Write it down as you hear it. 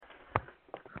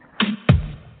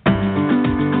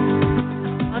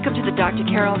Dr.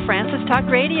 Carol Francis Talk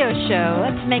Radio Show.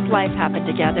 Let's make life happen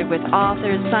together with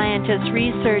authors, scientists,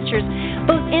 researchers,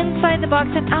 both inside the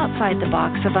box and outside the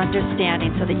box of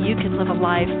understanding so that you can live a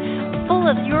life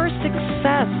full of your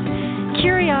success,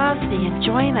 curiosity,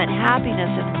 enjoyment,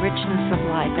 happiness, and richness of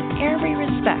life in every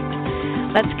respect.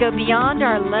 Let's go beyond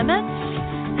our limits,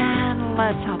 and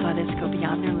let's help others go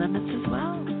beyond their limits as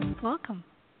well. Welcome.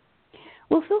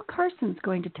 Well, Phil Carson's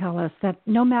going to tell us that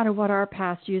no matter what our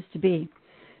past used to be,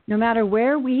 no matter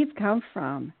where we've come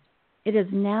from, it is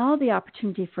now the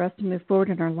opportunity for us to move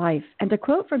forward in our life. And to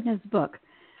quote from his book,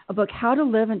 a book, How to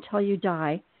Live Until You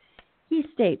Die, he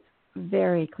states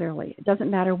very clearly, it doesn't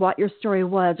matter what your story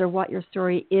was or what your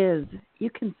story is, you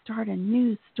can start a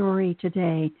new story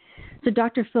today. So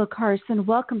Dr. Phil Carson,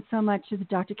 welcome so much to the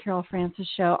Dr. Carol Francis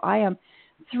Show. I am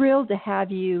thrilled to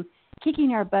have you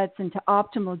kicking our butts into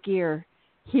optimal gear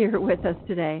here with us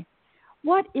today.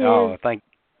 What is... Oh, thank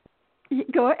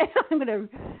Go ahead. I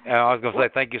was going to say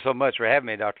thank you so much for having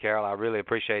me, Dr. Carol. I really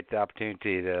appreciate the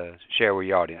opportunity to share with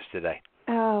your audience today.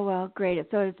 Oh, well, great.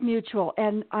 So it's mutual.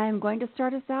 And I'm going to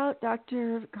start us out,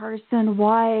 Dr. Carson.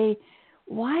 Why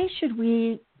should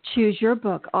we choose your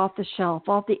book off the shelf,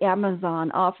 off the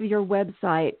Amazon, off of your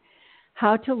website,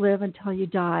 How to Live Until You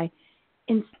Die,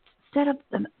 instead of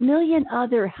the million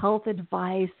other health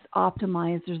advice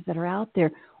optimizers that are out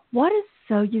there? What is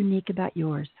so unique about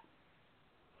yours?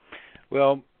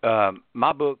 Well,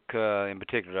 my book in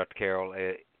particular, Dr. Carol,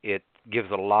 it gives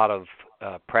a lot of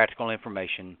practical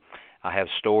information. I have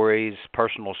stories,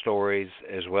 personal stories,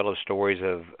 as well as stories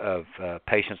of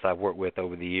patients I've worked with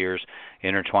over the years,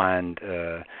 intertwined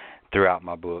throughout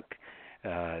my book,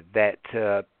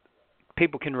 that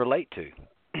people can relate to.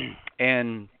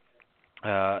 And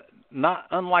not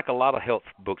unlike a lot of health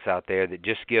books out there that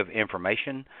just give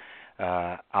information,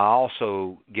 I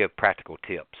also give practical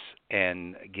tips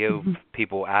and give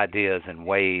people ideas and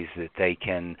ways that they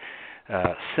can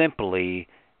simply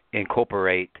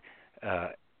incorporate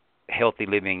healthy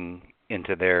living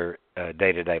into their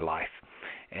day-to-day life.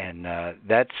 And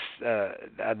that's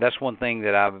one thing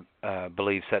that I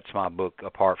believe sets my book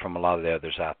apart from a lot of the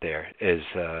others out there, is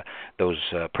those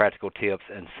practical tips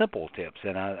and simple tips.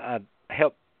 And I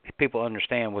help people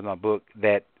understand with my book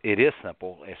that it is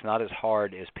simple. It's not as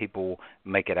hard as people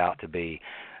make it out to be.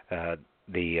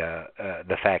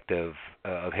 The fact of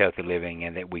healthy living,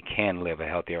 and that we can live a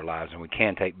healthier lives, and we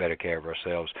can take better care of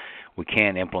ourselves. We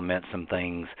can implement some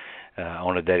things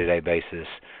on a day-to-day basis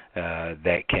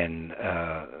that can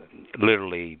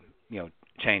literally,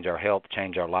 change our health,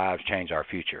 change our lives, change our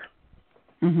future,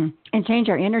 and change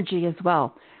our energy as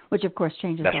well, which of course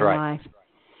changes That's our right. life.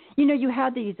 You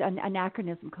have these an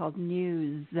acronym called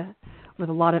NEWS with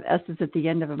a lot of S's at the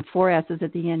end of them, 4 S's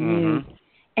at the end, NEWS.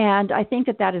 And I think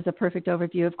that is a perfect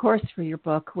overview, of course, for your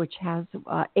book, which has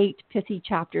 8 pithy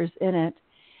chapters in it.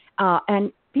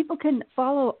 And people can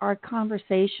follow our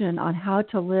conversation on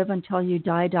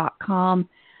howtoliveuntiliyoudie.com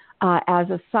as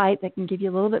a site that can give you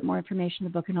a little bit more information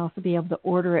in the book, and also be able to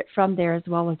order it from there, as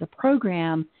well as a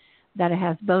program that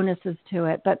has bonuses to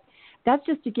it. But that's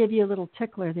just to give you a little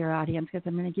tickler there, audience, because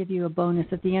I'm going to give you a bonus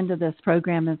at the end of this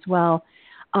program as well.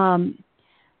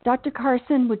 Dr.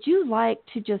 Carson, would you like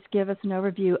to just give us an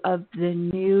overview of the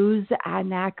NEWS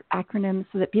acronyms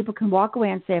so that people can walk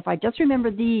away and say, if I just remember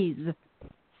these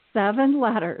 7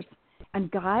 letters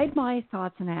and guide my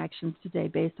thoughts and actions today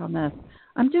based on this,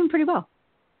 I'm doing pretty well.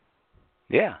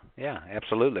 Yeah,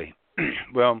 absolutely.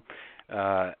 Well,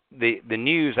 the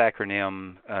NEWS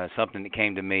acronym, something that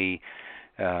came to me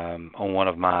on one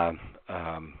of my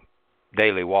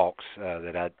daily walks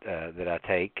that I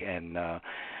take, and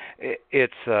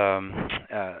it's a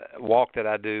walk that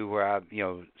I do where I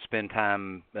spend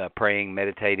time praying,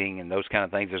 meditating, and those kind of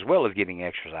things, as well as getting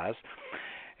exercise.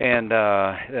 And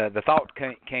the thought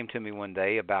came to me one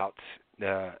day about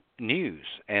news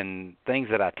and things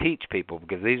that I teach people,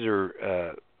 because these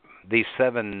are these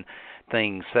 7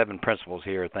 principles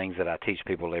here are things that I teach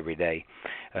people every day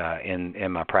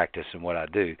in my practice and what I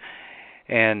do.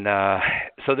 And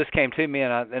so this came to me,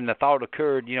 and the thought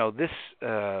occurred,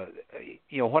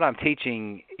 what I'm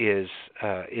teaching is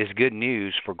good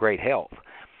news for great health.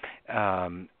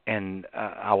 And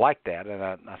I like that, and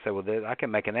I said, well, I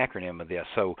can make an acronym of this.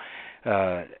 So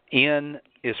N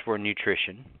is for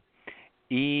nutrition,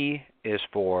 E is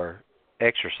for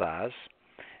exercise,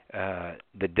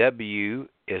 the W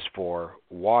is for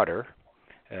water,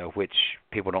 which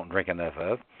people don't drink enough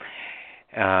of.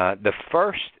 The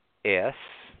first S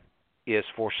is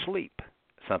for sleep,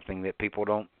 something that people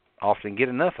don't often get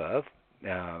enough of,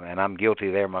 and I'm guilty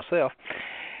there myself.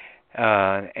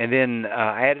 And then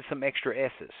I added some extra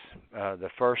S's. The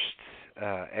first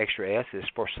extra S is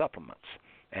for supplements.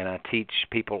 And I teach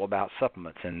people about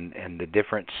supplements and the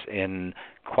difference in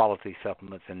quality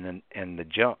supplements and the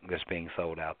junk that's being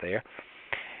sold out there.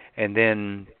 And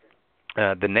then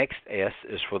the next S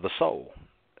is for the soul.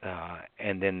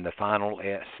 And then the final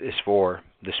S is for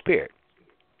the spirit.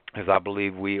 Because I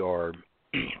believe we are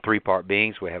three-part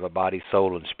beings. We have a body,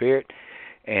 soul, and spirit.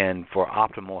 And for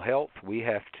optimal health, we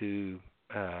have to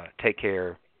take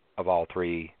care of all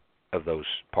three of those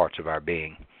parts of our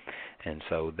being. And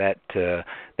so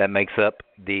that makes up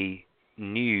the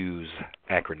NEWS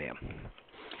acronym.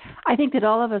 I think that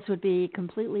all of us would be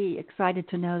completely excited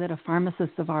to know that a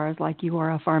pharmacist of ours, like you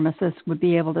are a pharmacist, would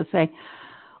be able to say,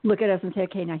 look at us and say,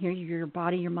 okay, now here's your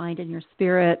body, your mind, and your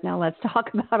spirit. Now let's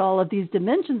talk about all of these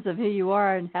dimensions of who you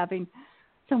are, and having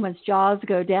someone's jaws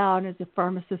go down as a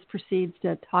pharmacist proceeds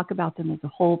to talk about them as a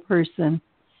whole person.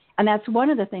 And that's one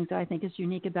of the things that I think is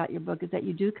unique about your book, is that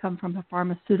you do come from a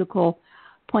pharmaceutical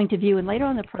point of view. And later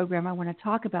on in the program, I want to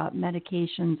talk about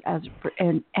medications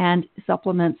and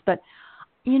supplements. But,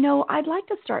 I'd like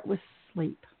to start with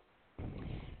sleep.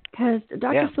 Because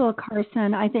Dr. Phil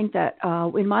Carson, I think that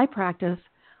in my practice,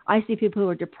 I see people who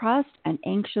are depressed and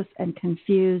anxious and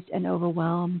confused and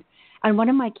overwhelmed. And one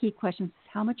of my key questions is,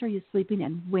 how much are you sleeping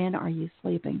and when are you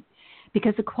sleeping?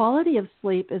 Because the quality of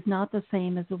sleep is not the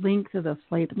same as the length of the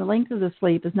sleep. And the length of the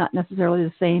sleep is not necessarily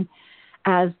the same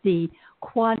as the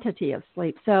quantity of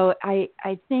sleep. So I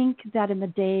think that in the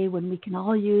day when we can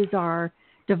all use our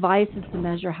devices to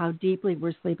measure how deeply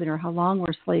we're sleeping or how long we're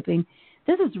sleeping,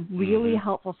 this is really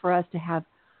helpful for us to have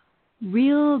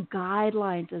real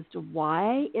guidelines as to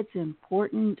why it's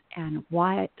important and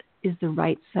why it is the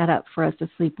right setup for us to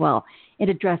sleep well. It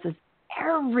addresses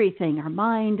everything: our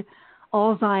mind,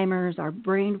 Alzheimer's, our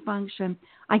brain function.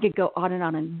 I could go on, and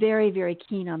I'm very, very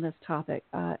keen on this topic.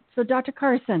 So Dr.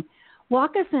 Carson,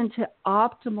 walk us into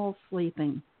optimal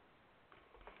sleeping.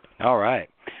 All right.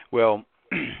 Well,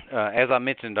 as I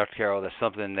mentioned, Dr. Carol, that's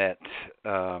something that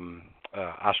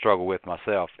I struggle with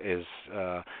myself, is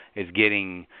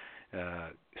getting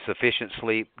sufficient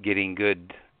sleep, getting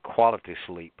good quality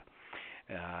sleep.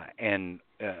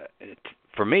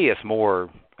 For me, it's more,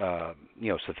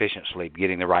 sufficient sleep,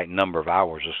 getting the right number of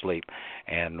hours of sleep.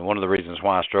 And one of the reasons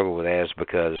why I struggle with that is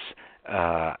because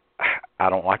I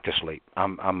don't like to sleep.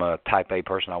 I'm a type A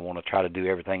person. I want to try to do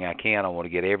everything I can. I want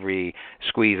to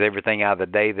squeeze everything out of the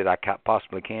day that I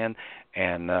possibly can.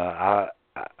 And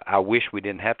I wish we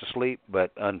didn't have to sleep,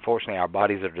 but unfortunately our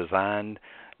bodies are designed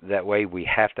that way. We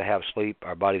have to have sleep.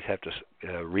 Our bodies have to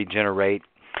regenerate.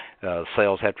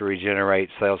 Cells have to regenerate.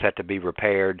 Cells have to be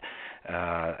repaired.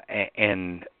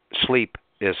 And sleep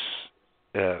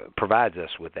provides us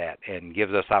with that and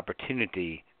gives us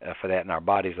opportunity for that, and our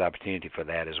body's opportunity for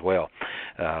that as well.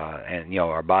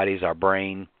 Our bodies, our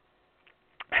brain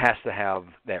has to have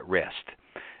that rest.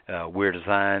 We're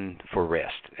designed for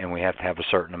rest, and we have to have a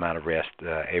certain amount of rest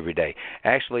every day.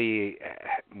 Actually,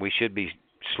 we should be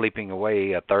sleeping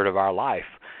away a third of our life,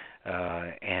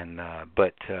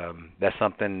 but that's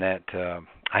something that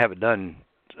I haven't done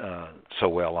so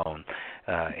well on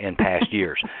in past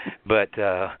years. But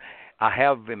I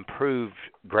have improved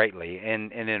greatly,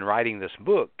 and in writing this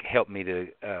book helped me to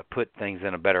put things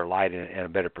in a better light and a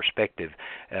better perspective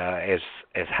as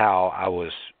how I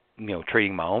was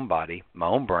treating my own body, my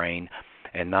own brain,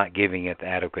 and not giving it the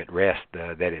adequate rest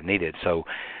that it needed. So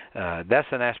that's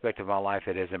an aspect of my life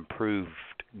that has improved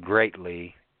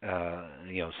greatly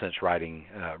since writing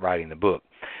the book,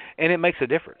 and it makes a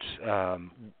difference.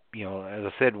 As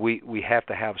I said, we have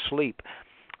to have sleep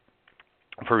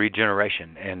for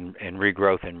regeneration and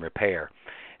regrowth and repair.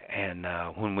 And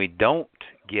when we don't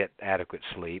get adequate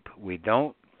sleep, we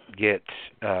don't get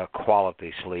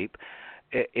quality sleep,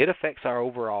 it affects our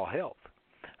overall health.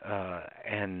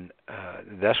 And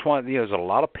that's why there's a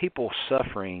lot of people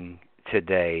suffering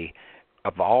today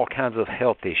of all kinds of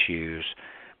health issues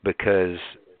because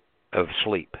of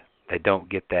sleep. They don't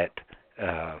get that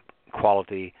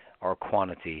quality or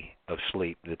quantity of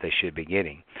sleep that they should be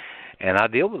getting. And I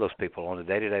deal with those people on a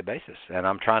day-to-day basis, and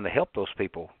I'm trying to help those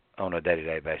people on a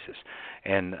day-to-day basis.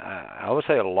 And I would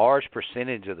say a large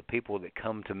percentage of the people that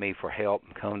come to me for help,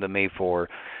 come to me for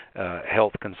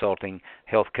health consulting,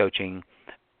 health coaching,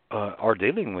 are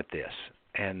dealing with this,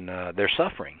 and they're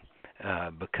suffering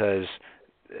because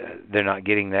they're not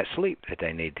getting that sleep that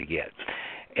they need to get.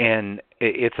 And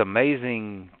it's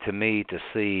amazing to me to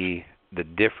see the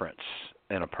difference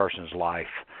in a person's life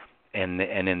and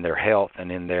in their health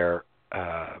and in their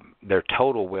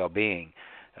total well-being,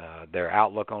 their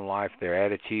outlook on life, their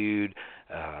attitude,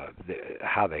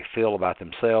 how they feel about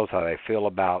themselves, how they feel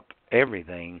about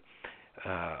everything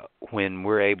when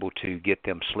we're able to get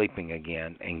them sleeping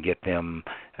again and get them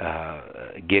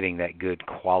getting that good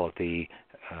quality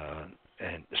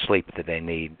and sleep that they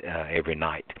need every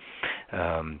night.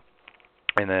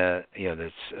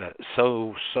 There's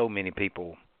so many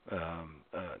people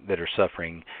that are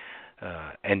suffering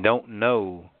and don't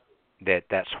know that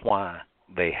that's why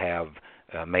they have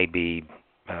maybe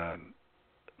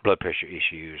blood pressure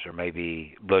issues or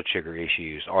maybe blood sugar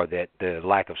issues, or that the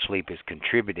lack of sleep is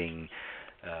contributing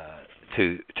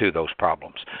to those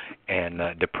problems, and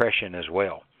depression as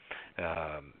well.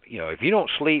 If you don't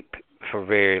sleep for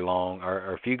very long,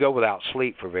 or if you go without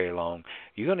sleep for very long,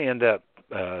 you're going to end up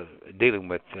dealing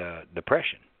with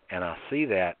depression, and I see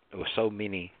that with so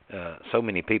many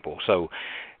people. So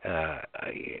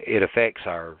it affects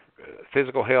our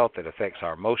physical health, it affects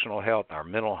our emotional health, our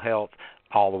mental health,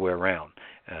 all the way around.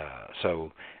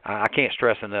 So I can't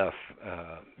stress enough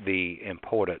the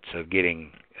importance of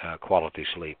getting quality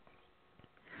sleep.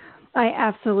 I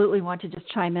absolutely want to just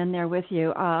chime in there with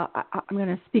you. I'm going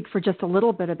to speak for just a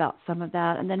little bit about some of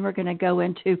that, and then we're going to go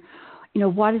into,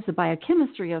 what is the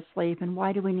biochemistry of sleep, and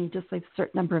why do we need to sleep a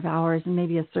certain number of hours, and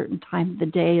maybe a certain time of the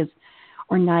day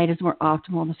or night is more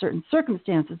optimal in certain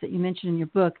circumstances that you mentioned in your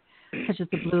book, such as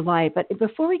the blue light. But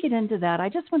before we get into that, I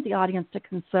just want the audience to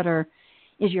consider,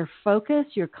 is your focus,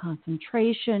 your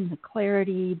concentration, the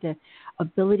clarity, the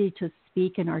ability to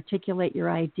speak and articulate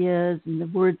your ideas and the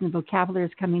words and the vocabulary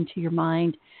is coming to your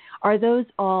mind, are those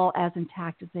all as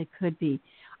intact as they could be?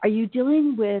 Are you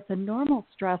dealing with the normal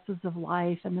stresses of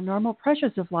life and the normal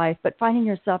pressures of life, but finding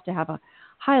yourself to have a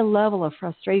high level of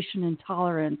frustration,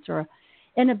 intolerance, or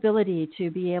inability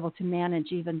to be able to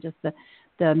manage even just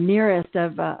the merest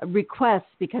of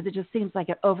requests because it just seems like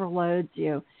it overloads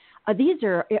you? These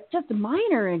are just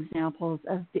minor examples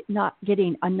of not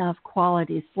getting enough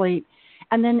quality sleep.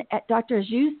 And then, doctor, as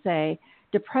you say,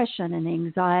 depression and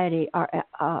anxiety are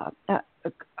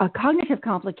cognitive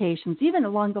complications, even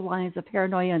along the lines of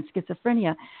paranoia and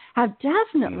schizophrenia, have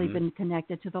definitely been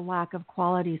connected to the lack of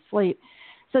quality sleep,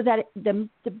 so that the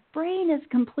brain is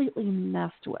completely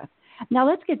messed with. Now,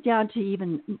 let's get down to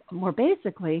even more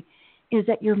basically, is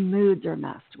that your moods are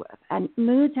messed with. And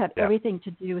moods have everything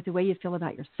to do with the way you feel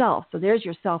about yourself. So there's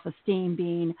your self-esteem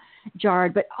being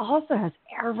jarred, but also has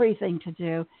everything to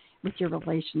do with your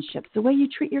relationships, the way you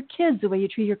treat your kids, the way you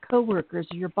treat your coworkers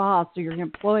or your boss or your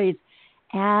employees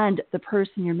and the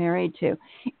person you're married to.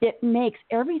 It makes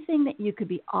everything that you could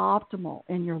be optimal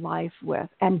in your life with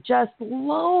and just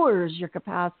lowers your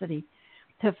capacity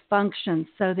to function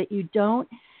so that you don't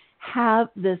have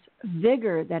this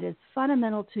vigor that is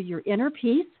fundamental to your inner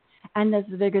peace and this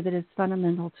vigor that is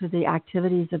fundamental to the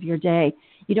activities of your day.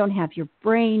 You don't have your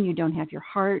brain, you don't have your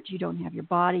heart, you don't have your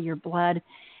body, your blood.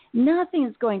 Nothing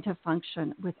is going to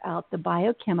function without the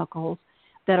biochemicals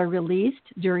that are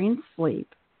released during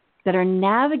sleep, that are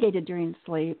navigated during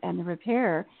sleep, and the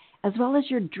repair, as well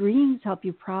as your dreams help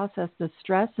you process the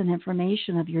stress and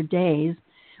information of your days.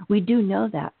 We do know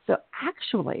that. So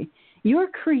actually, your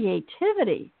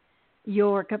creativity,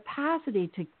 your capacity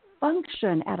to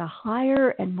function at a higher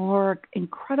and more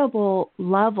incredible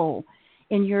level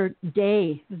in your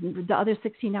day, the other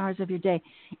 16 hours of your day,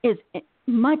 is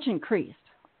much increased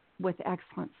with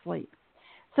excellent sleep.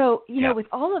 So, with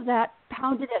all of that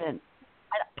pounded in,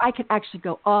 I could actually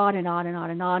go on and on and on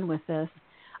and on with this.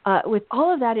 With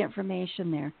all of that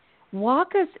information there,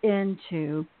 walk us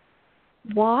into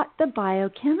what the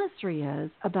biochemistry is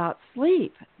about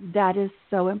sleep that is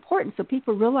so important, so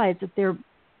people realize that they're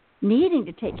needing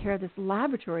to take care of this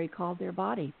laboratory called their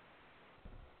body.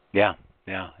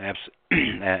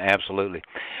 Absolutely.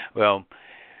 Well,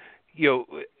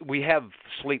 we have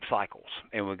sleep cycles,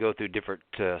 and we go through different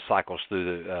cycles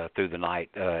through the night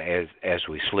as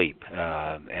we sleep,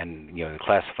 and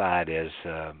classified as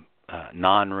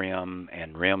non-REM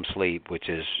and REM sleep, which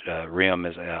is REM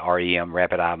is REM,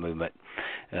 rapid eye movement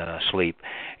sleep,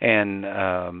 and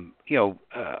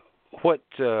what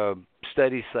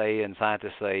studies say and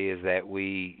scientists say is that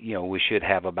we should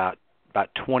have about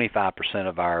 25%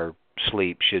 of our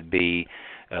sleep should be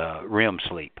REM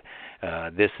sleep.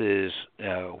 This is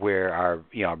where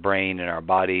our brain and our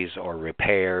bodies are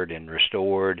repaired and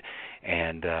restored,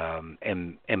 and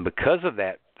because of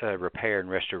that repair and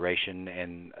restoration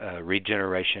and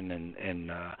regeneration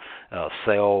and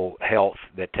cell health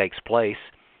that takes place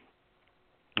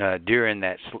during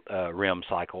that REM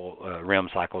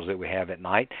cycles that we have at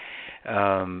night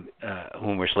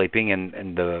when we're sleeping,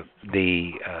 and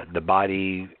the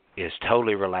body is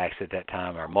totally relaxed at that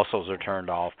time. Our muscles are turned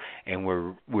off, and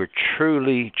we're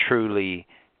truly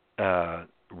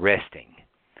resting,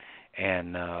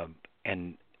 and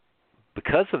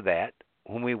because of that,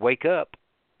 when we wake up,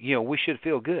 we should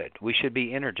feel good. We should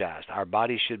be energized. Our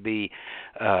bodies should be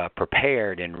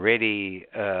prepared and ready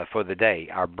for the day.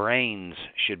 Our brains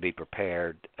should be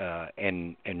prepared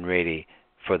and ready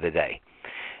for the day.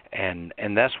 And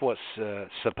that's what's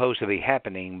supposed to be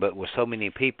happening, but with so many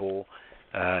people,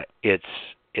 it's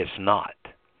not.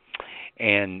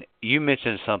 And you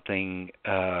mentioned something,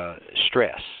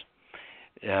 stress.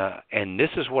 And this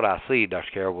is what I see, Dr.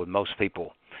 Carol, with most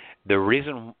people.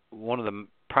 One of the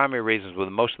primary reasons with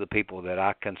most of the people that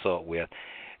I consult with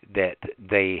that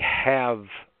they have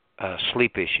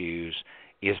sleep issues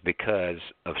is because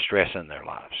of stress in their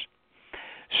lives.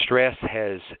 Stress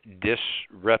has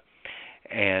disrupted,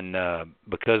 and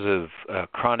because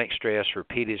of chronic stress,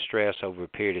 repeated stress over a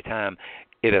period of time,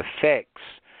 it affects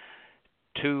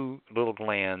two little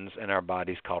glands in our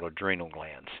bodies called adrenal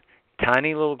glands.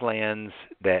 Tiny little glands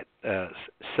that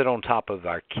sit on top of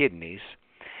our kidneys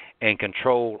and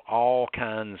control all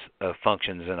kinds of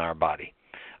functions in our body,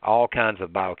 all kinds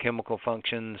of biochemical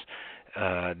functions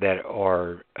that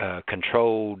are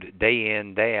controlled day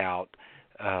in, day out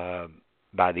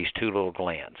by these two little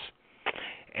glands.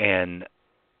 And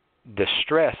the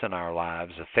stress in our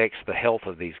lives affects the health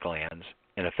of these glands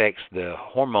and affects the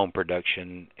hormone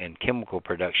production and chemical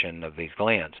production of these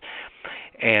glands.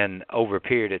 And over a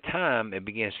period of time, it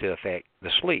begins to affect the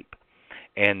sleep.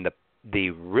 And the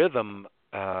rhythm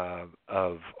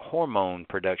of hormone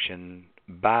production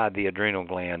by the adrenal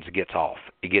glands gets off.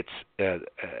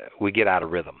 We get out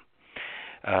of rhythm.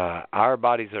 Our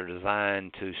bodies are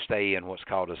designed to stay in what's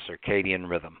called a circadian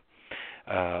rhythm,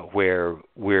 where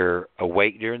we're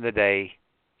awake during the day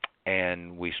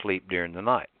and we sleep during the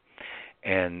night.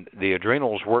 And the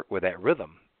adrenals work with that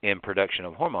rhythm in production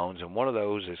of hormones, and one of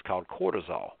those is called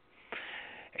cortisol.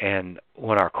 And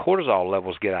when our cortisol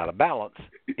levels get out of balance,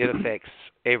 it affects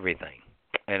everything,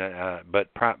 and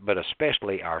but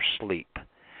especially our sleep.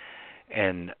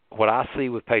 And what I see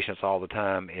with patients all the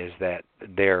time is that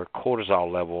their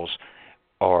cortisol levels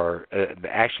are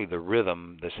actually the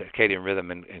rhythm, the circadian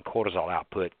rhythm and cortisol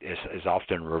output is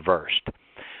often reversed.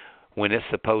 When it's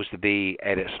supposed to be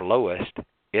at its lowest,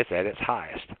 it's at its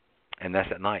highest, and that's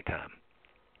at nighttime.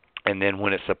 And then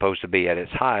when it's supposed to be at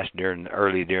its highest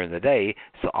early during the day,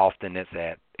 so often it's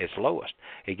at its lowest.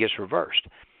 It gets reversed,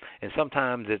 and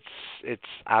sometimes it's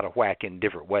out of whack in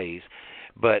different ways.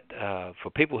 But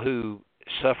for people who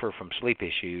suffer from sleep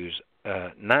issues,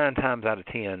 9 times out of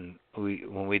 10,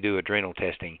 when we do adrenal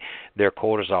testing, their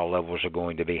cortisol levels are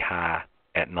going to be high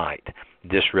at night,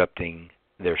 disrupting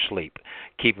their sleep,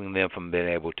 keeping them from being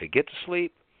able to get to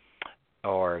sleep,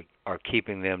 or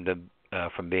keeping them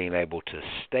from being able to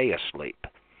stay asleep.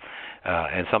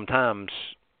 And sometimes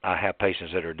I have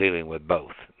patients that are dealing with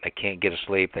both. They can't get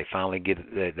asleep. They finally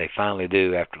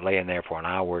do after laying there for an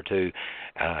hour or two,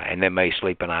 and then may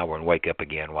sleep an hour and wake up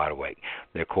again wide awake.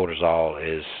 Their cortisol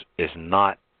is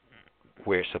not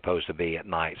where it's supposed to be at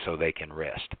night, so they can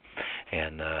rest.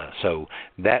 And so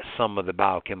that's some of the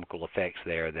biochemical effects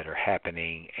there that are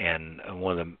happening, and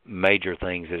one of the major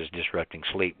things that is disrupting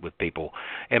sleep with people.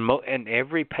 And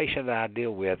every patient that I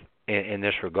deal with in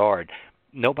this regard,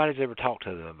 nobody's ever talked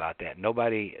to them about that.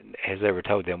 Nobody has ever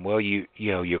told them, well, you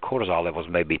know, your cortisol levels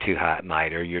may be too high at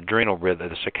night, or your adrenal rhythm,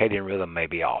 the circadian rhythm may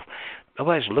be off.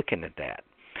 Nobody's looking at that.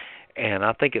 And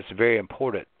I think it's very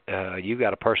important. You've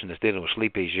got a person that's dealing with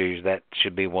sleep issues, that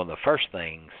should be one of the first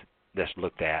things that's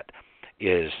looked at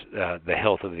is the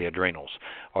health of the adrenals.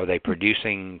 Are they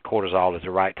producing cortisol at the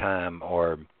right time,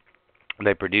 or are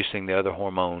they producing the other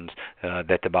hormones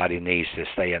that the body needs to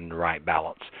stay in the right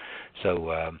balance?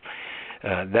 So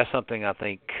that's something I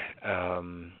think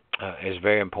is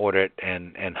very important,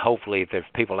 and hopefully if there's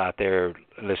people out there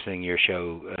listening to your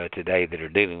show today that are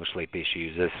dealing with sleep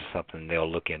issues, this is something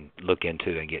they'll look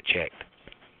into and get checked.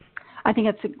 I think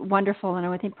that's wonderful, and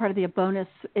I think part of the bonus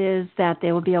is that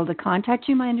they will be able to contact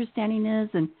you, my understanding is,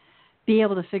 and be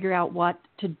able to figure out what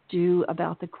to do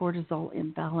about the cortisol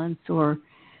imbalance or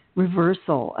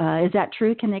reversal. Is that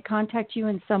true? Can they contact you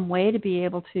in some way to be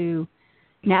able to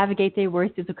navigate their way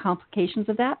through the complications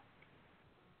of that?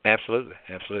 Absolutely.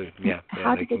 Yeah.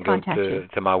 How do they contact you?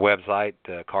 To my website,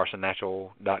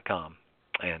 carsonnatural.com.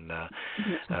 And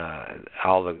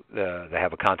all they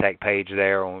have a contact page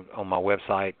there on my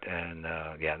website, and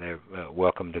they're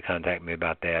welcome to contact me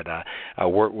about that. I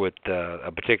work with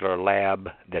a particular lab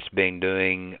that's been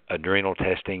doing adrenal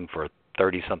testing for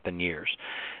 30-something years,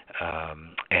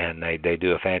 and they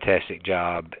do a fantastic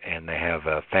job, and they have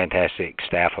a fantastic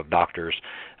staff of doctors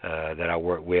that I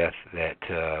work with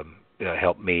that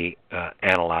help me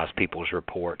analyze people's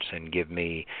reports and give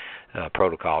me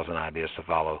protocols and ideas to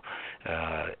follow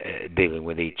dealing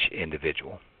with each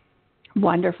individual.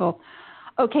 Wonderful.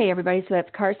 Okay, everybody, so that's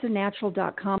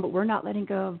carsonnatural.com, but we're not letting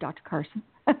go of Dr. Carson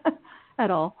at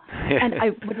all. And I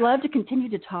would love to continue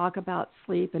to talk about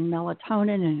sleep and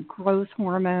melatonin and growth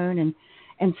hormone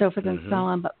and so forth and so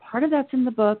on, but part of that's in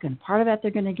the book, and part of that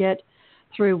they're going to get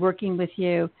through working with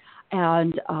you.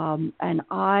 And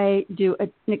I do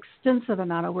an extensive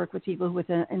amount of work with people with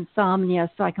insomnia,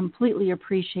 so I completely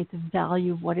appreciate the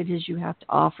value of what it is you have to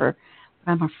offer.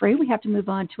 But I'm afraid we have to move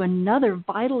on to another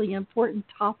vitally important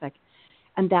topic,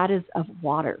 and that is of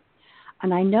water.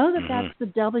 And I know that that's the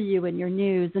W in your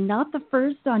news, and not the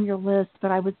first on your list, but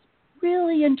I was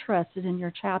really interested in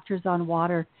your chapters on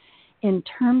water in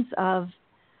terms of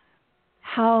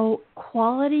how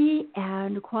quality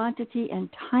and quantity and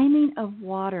timing of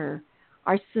water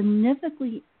are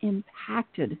significantly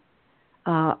impacted,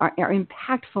 are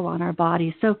impactful on our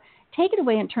bodies. So take it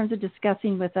away in terms of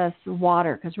discussing with us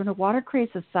water, because we're in a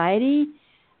water-crazed society,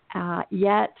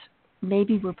 yet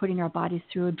maybe we're putting our bodies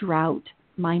through a drought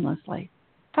mindlessly.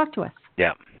 Talk to us.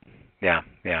 Yeah.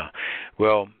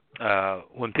 Well,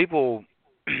 when people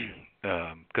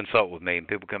consult with me, and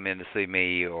people come in to see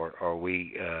me, or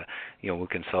we, we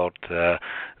consult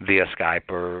via Skype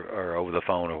or over the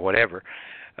phone or whatever.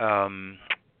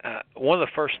 One of the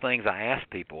first things I ask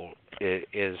people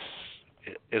is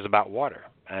about water.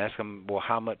 I ask them, well,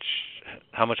 how much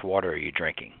water are you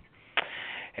drinking?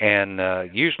 And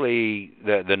usually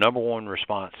the number one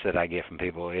response that I get from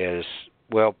people is,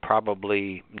 well,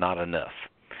 probably not enough.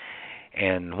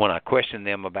 And when I question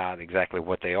them about exactly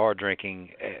what they are drinking,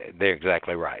 they're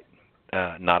exactly right,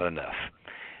 not enough.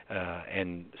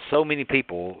 And so many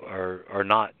people are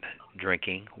not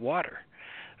drinking water,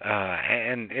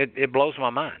 and it blows my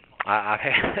mind.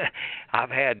 I've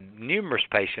had numerous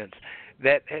patients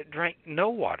that drank no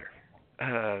water.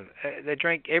 They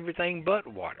drank everything but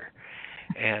water.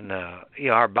 And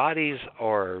our bodies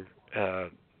are 60%,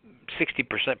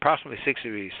 approximately 60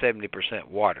 to 70%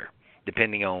 water,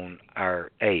 depending on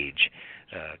our age.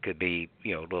 Could be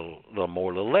a little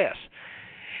more, a little less.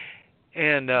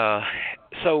 And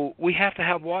so we have to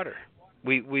have water.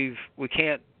 We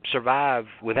can't survive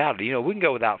without it. We can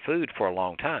go without food for a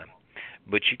long time,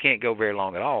 but you can't go very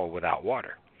long at all without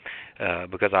water,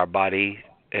 because our body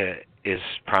is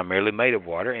primarily made of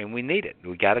water, and we need it.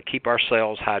 We got to keep our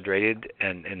cells hydrated,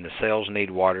 and the cells need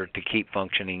water to keep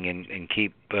functioning and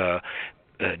keep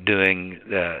doing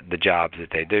the jobs that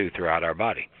they do throughout our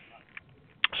body.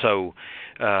 So,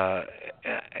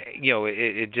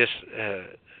 it just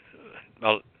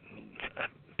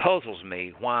puzzles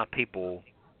me why people,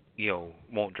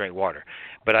 won't drink water.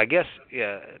 But I guess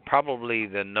probably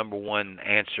the number one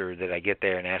answer that I get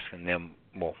there and asking them,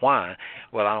 well, why?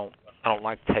 Well, I don't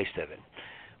like the taste of it.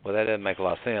 Well, that doesn't make a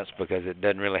lot of sense because it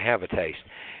doesn't really have a taste.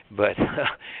 But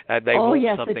they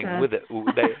want something with it.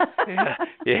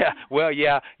 Well,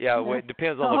 it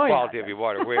depends on the quality of your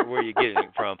water, where you're getting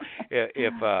it from.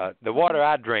 If the water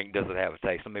I drink doesn't have a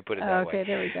taste, let me put it that way. Okay,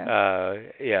 there we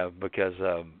go. Because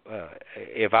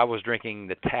if I was drinking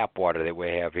the tap water that we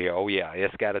have here,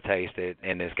 it's got a taste,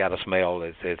 and it's got a smell.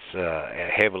 It's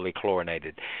heavily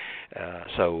chlorinated. I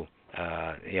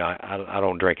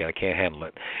don't drink it. I can't handle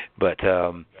it. But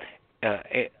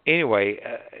anyway,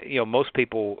 most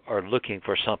people are looking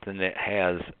for something that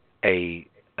has a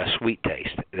sweet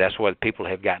taste. That's why people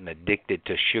have gotten addicted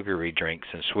to sugary drinks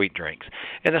and sweet drinks,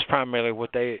 and that's primarily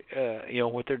what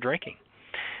what they're drinking.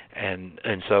 And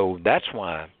so that's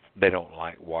why they don't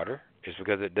like water, is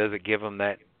because it doesn't give them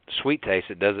that sweet taste.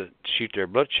 It doesn't shoot their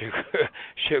blood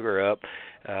sugar up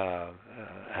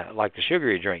like the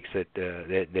sugary drinks that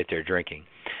they're drinking.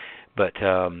 But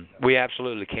we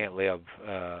absolutely can't live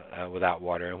without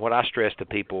water. And what I stress to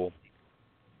people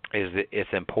is that it's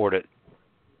important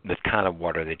the kind of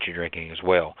water that you're drinking as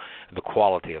well, the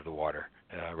quality of the water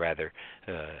that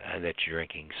you're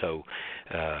drinking. So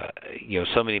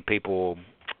so many people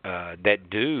that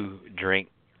do drink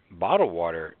bottled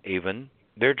water, even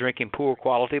they're drinking poor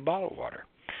quality bottled water.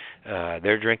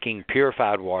 They're drinking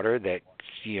purified water that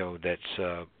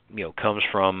comes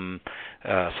from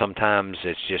sometimes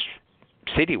it's just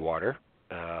city water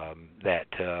that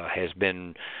has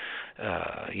been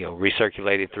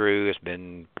recirculated through. It's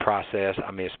been processed.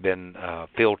 It's been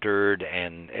filtered,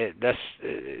 and it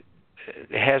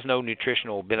has no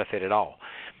nutritional benefit at all.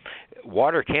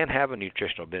 Water can have a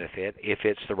nutritional benefit if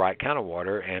it's the right kind of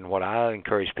water, and what I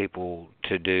encourage people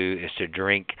to do is to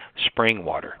drink spring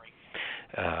water.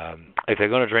 If they're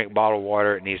going to drink bottled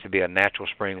water, it needs to be a natural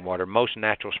spring water. Most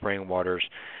natural spring waters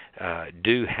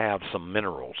do have some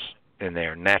minerals in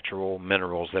there, natural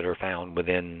minerals that are found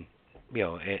within,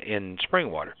 in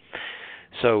spring water.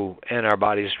 So, and our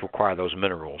bodies require those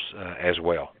minerals as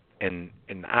well. and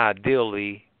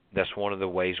ideally, that's one of the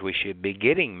ways we should be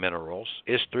getting minerals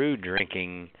is through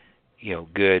drinking,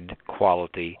 good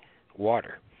quality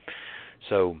water.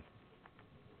 So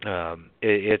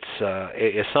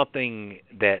it's something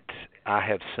that I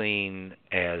have seen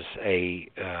as a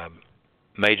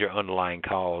major underlying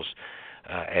cause,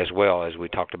 as well as we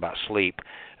talked about sleep.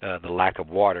 The lack of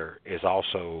water is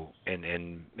also,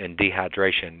 and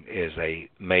dehydration is a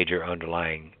major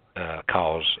underlying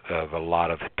cause of a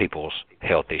lot of people's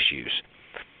health issues.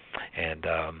 And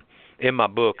in my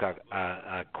book,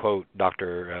 I quote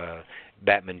Dr.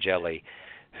 Batman-Jelly,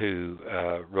 who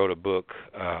wrote a book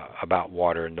about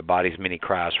water and the body's many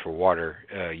cries for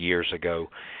water years ago,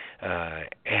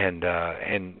 and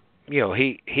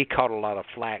he caught a lot of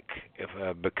flack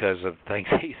because of things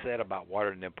he said about water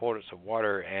and the importance of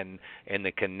water and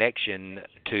the connection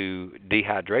to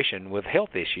dehydration with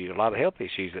health issues, a lot of health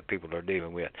issues that people are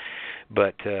dealing with.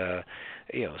 But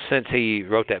since he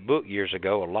wrote that book years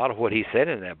ago, a lot of what he said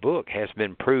in that book has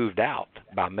been proved out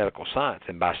by medical science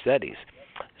and by studies.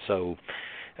 So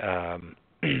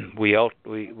we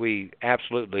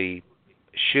absolutely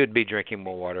should be drinking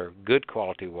more water, good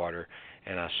quality water,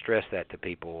 and I stress that to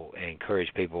people and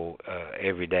encourage people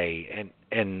every day.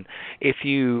 And if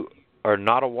you are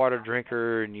not a water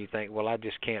drinker and you think, well, I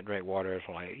just can't drink water, it's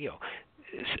like,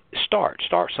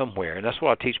 start somewhere, and that's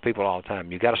what I teach people all the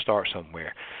time. You got to start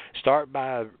somewhere. Start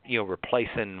by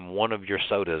replacing one of your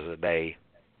sodas a day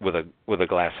with a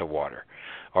glass of water,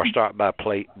 or start by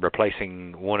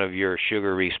replacing one of your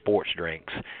sugary sports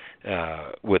drinks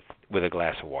with a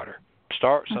glass of water.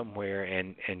 Start somewhere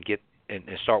and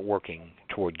start working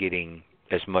toward getting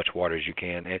as much water as you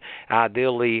can. And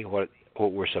ideally, what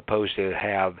we're supposed to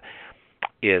have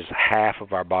is half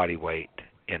of our body weight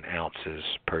in ounces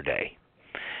per day.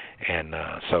 And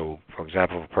so, for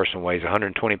example, if a person weighs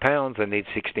 120 pounds, they need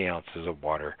 60 ounces of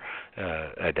water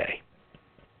a day.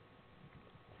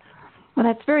 Well,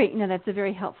 that's that's a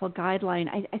very helpful guideline.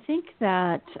 I think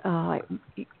that, I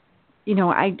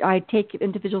take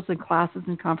individuals in classes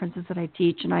and conferences that I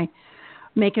teach, and I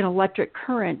make an electric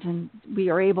current, and we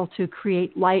are able to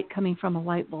create light coming from a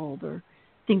light bulb or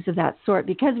things of that sort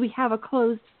because we have a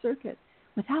closed circuit.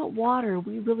 Without water,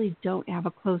 we really don't have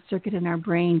a closed circuit in our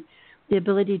brain. The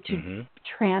ability to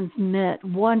transmit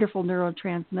wonderful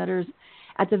neurotransmitters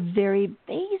at the very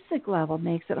basic level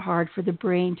makes it hard for the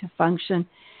brain to function.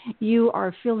 You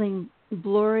are feeling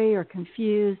blurry or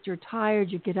confused, you're tired,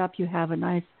 you get up, you have a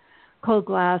nice cold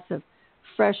glass of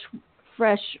fresh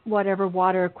whatever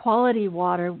water, quality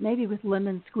water, maybe with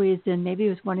lemon squeezed in, maybe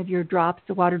with one of your drops,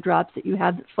 the water drops that you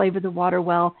have that flavor the water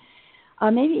well.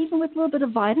 Maybe even with a little bit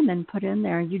of vitamin put in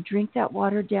there. You drink that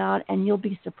water down, and you'll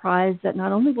be surprised that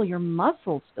not only will your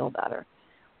muscles feel better,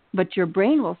 but your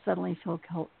brain will suddenly feel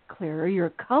clearer. Your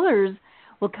colors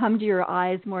will come to your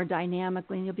eyes more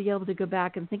dynamically, and you'll be able to go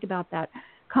back and think about that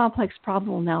complex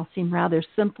problem will now seem rather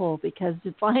simple because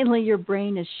finally your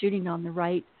brain is shooting on the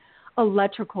right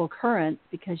electrical current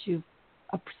because you've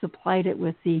supplied it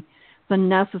with the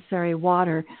necessary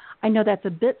water. I know that's a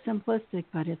bit simplistic,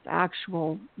 but it's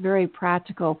actual, very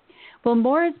practical. Well,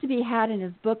 more is to be had in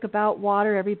his book about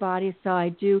water, everybody, so I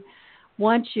do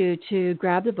want you to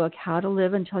grab the book, How to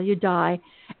Live Until You Die,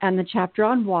 and the chapter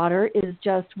on water is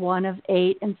just one of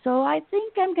 8, and so I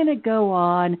think I'm going to go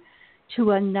on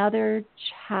to another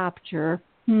chapter.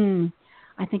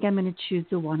 I think I'm going to choose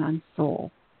the one on soul.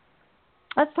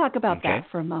 Let's talk about that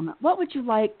for a moment. What would you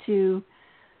like to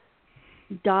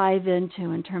dive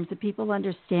into in terms of people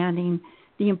understanding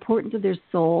the importance of their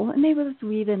soul, and maybe let's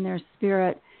weave in their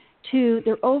spirit to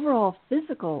their overall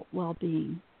physical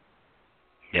well-being?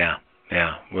 Yeah.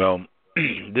 Well,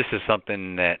 this is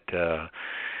something that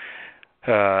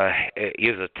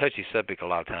is a touchy subject a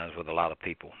lot of times with a lot of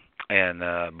people, and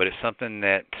but it's something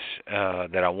that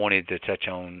I wanted to touch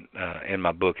on in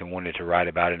my book and wanted to write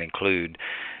about and include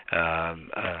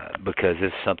because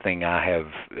it's something I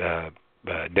have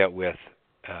dealt with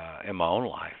in my own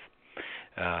life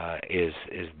is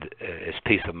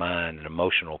peace of mind and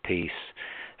emotional peace,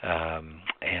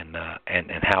 and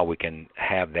how we can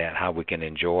have that, how we can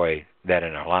enjoy that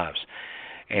in our lives.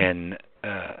 And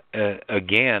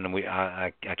again,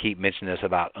 I keep mentioning this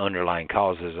about underlying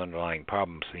causes, underlying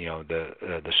problems.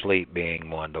 The sleep being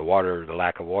one, the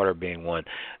lack of water being one.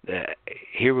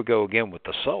 Here we go again with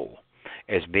the soul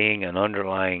as being an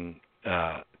underlying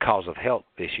cause of health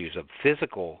issues, of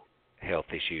physical health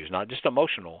issues, not just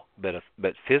emotional, but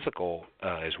physical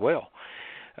as well,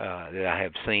 that I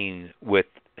have seen with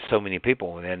so many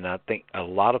people. And I think a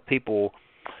lot of people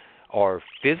are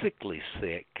physically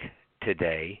sick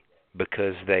today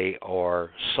because they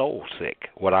are soul sick,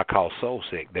 what I call soul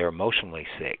sick. They're emotionally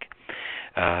sick.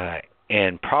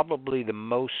 And probably the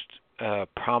most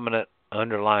prominent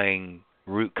underlying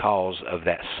root cause of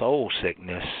that soul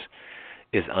sickness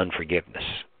is unforgiveness.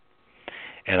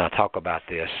 And I talk about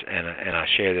this, and I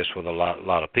share this with a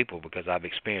lot of people because I've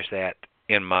experienced that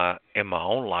in my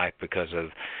own life because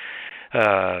of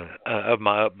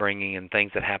my upbringing and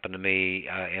things that happened to me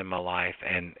in my life,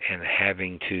 and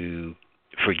having to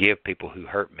forgive people who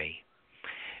hurt me.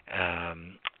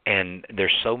 And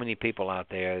there's so many people out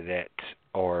there that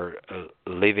are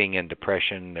living in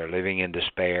depression, they're living in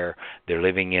despair, they're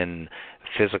living in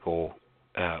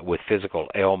with physical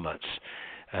ailments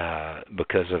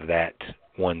because of that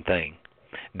one thing,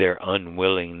 their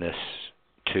unwillingness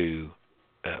to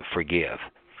forgive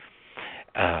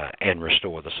and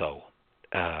restore the soul.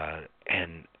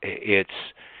 And it's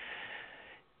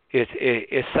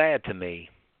sad to me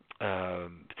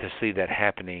to see that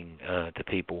happening to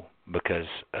people because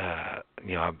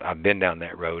I've been down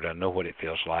that road. I know what it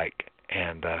feels like,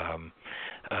 and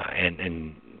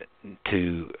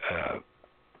to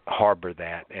harbor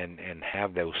that and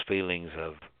have those feelings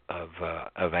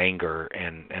of anger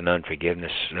and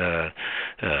unforgiveness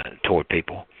toward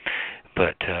people,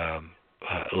 but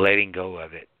letting go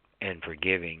of it and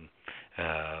forgiving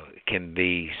can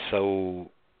be so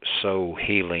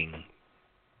healing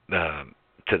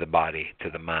to the body, to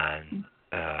the mind,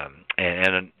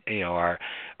 and our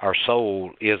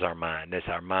soul is our mind. It's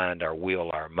our mind, our will,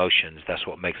 our emotions. That's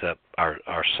what makes up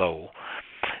our soul.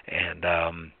 And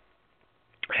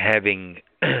having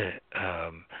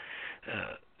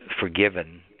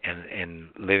forgiven and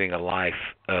living a life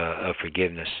of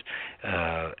forgiveness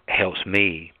helps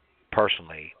me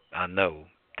personally, I know,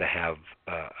 to have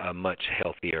a much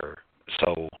healthier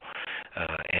soul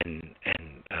and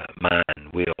mind,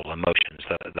 will, emotions,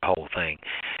 the whole thing.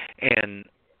 And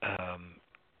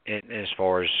as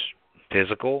far as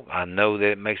physical, I know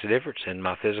that it makes a difference in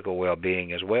my physical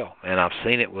well-being as well. And I've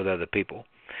seen it with other people.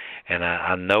 And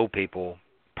I know people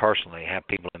personally, have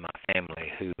people in my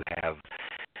family who have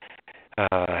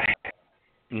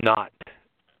not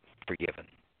forgiven.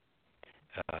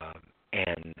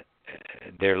 And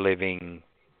they're living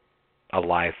a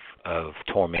life of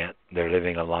torment. They're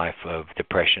living a life of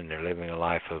depression. They're living a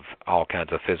life of all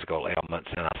kinds of physical ailments,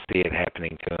 and I see it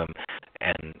happening to them.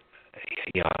 And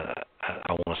I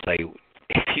want to say,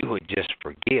 if you would just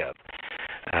forgive,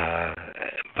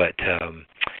 but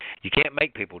you can't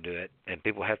make people do it, and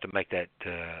people have to make that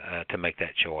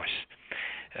choice.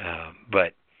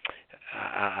 But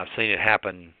I've seen it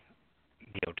happen,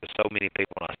 to so many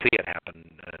people, and I see it happen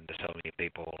to so many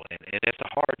people, and it's a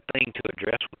hard thing to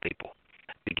address with people,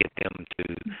 to get them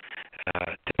to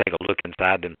take a look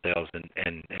inside themselves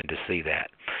and to see that.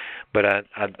 But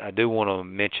I do want to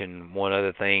mention one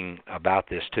other thing about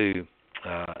this too,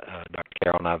 Dr.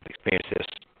 Carol, and I've experienced this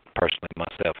personally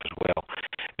myself as well.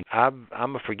 I'm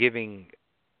always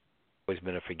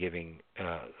been a forgiving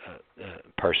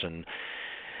person.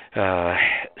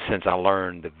 Since I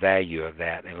learned the value of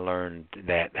that and learned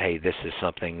that, hey, this is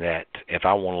something that if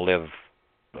I want to live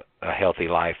a healthy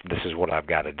life, this is what I've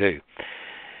got to do.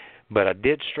 But I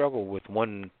did struggle with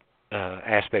one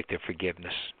aspect of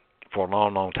forgiveness for a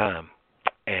long, long time,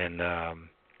 and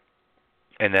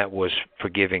that was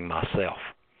forgiving myself.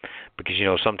 Because,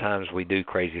 sometimes we do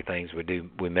crazy things,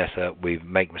 we mess up, we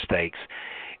make mistakes,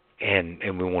 and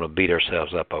we want to beat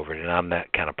ourselves up over it, and I'm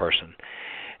that kind of person.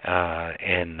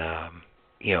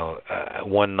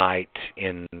 One night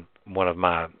in one of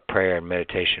my prayer and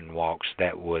meditation walks,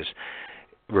 that was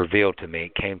revealed to me.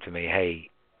 It came to me, hey,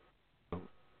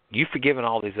 you've forgiven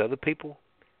all these other people,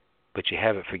 but you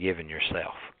haven't forgiven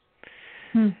yourself.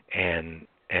 And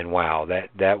wow,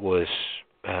 that was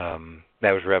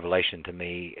revelation to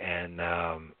me. And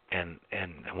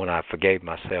when I forgave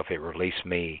myself, it released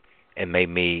me and made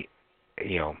me,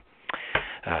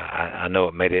 I know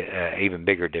it made an even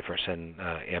bigger difference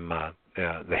in my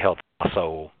the health of my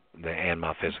soul and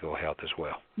my physical health as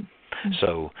well.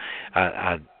 So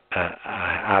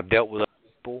I've dealt with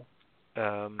people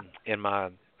in my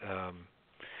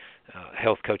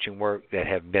health coaching work that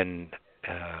have been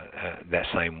that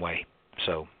same way.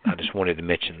 So I just wanted to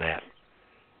mention that.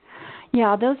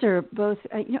 Yeah, those are both,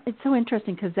 it's so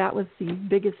interesting because that was the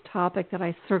biggest topic that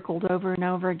I circled over and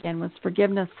over again was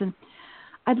forgiveness. And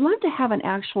I'd love to have an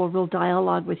actual real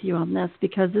dialogue with you on this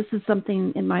because this is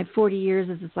something in my 40 years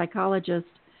as a psychologist,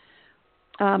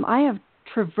 I have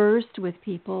traversed with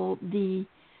people the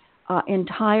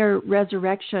entire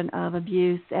resurrection of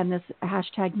abuse, and this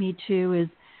hashtag #MeToo is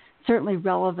certainly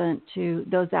relevant to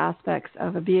those aspects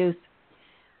of abuse.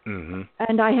 Mm-hmm.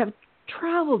 And I have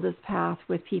traveled this path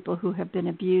with people who have been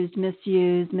abused,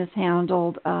 misused,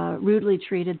 mishandled, rudely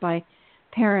treated by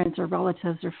parents or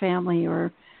relatives or family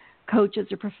or coaches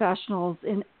or professionals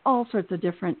in all sorts of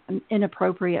different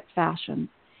inappropriate fashions.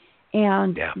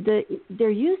 And there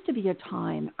used to be a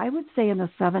time, I would say in the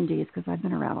 70s, because I've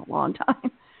been around a long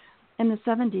time, in the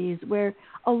 70s, where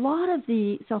a lot of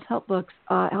the self-help books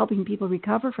helping people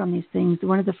recover from these things,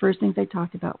 one of the first things they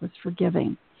talked about was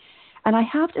forgiving. And I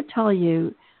have to tell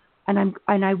you, and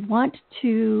I want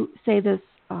to say this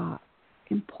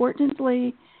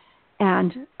importantly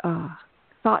and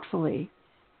thoughtfully,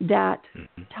 that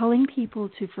telling people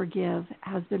to forgive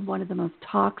has been one of the most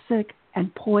toxic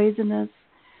and poisonous,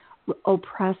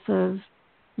 oppressive,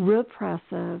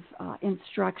 repressive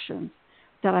instructions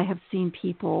that I have seen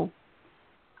people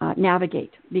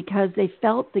navigate, because they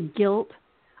felt the guilt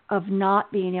of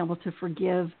not being able to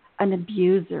forgive an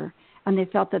abuser, and they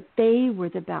felt that they were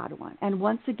the bad one. And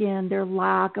once again, their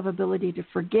lack of ability to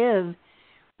forgive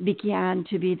began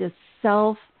to be this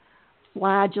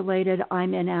self-flagellated,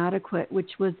 I'm inadequate,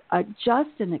 which was just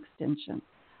an extension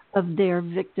of their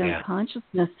victim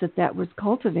consciousness that was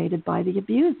cultivated by the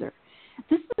abuser.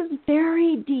 This is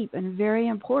very deep and very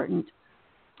important,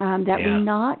 that we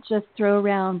not just throw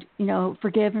around,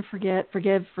 forgive and forget,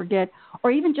 forgive, forget,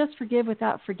 or even just forgive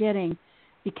without forgetting,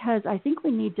 because I think we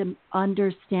need to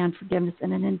understand forgiveness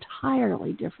in an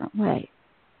entirely different way.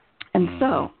 And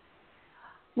so,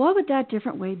 what would that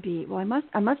different way be? Well,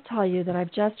 I must tell you that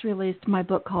I've just released my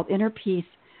book called Inner Peace.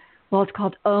 Well, it's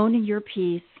called Own Your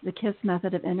Peace, The KISS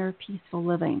Method of Inner Peaceful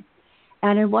Living.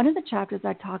 And in one of the chapters,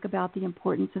 I talk about the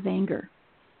importance of anger,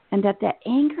 and that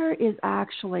anger is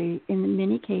actually, in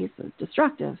many cases,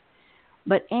 destructive,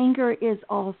 but anger is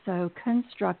also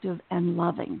constructive and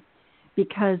loving,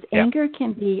 because anger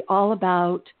can be all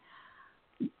about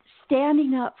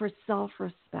standing up for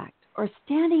self-respect, or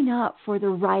standing up for the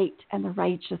right and the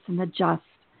righteous and the just,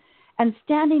 and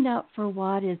standing up for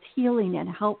what is healing and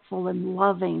helpful and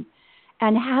loving,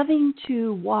 and having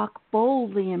to walk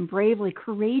boldly and bravely,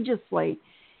 courageously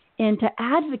into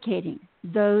advocating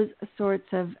those sorts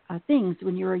of things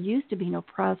when you are used to being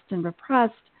oppressed and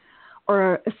repressed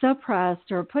or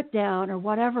suppressed or put down or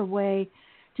whatever way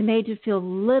to made you feel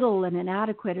little and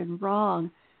inadequate and wrong.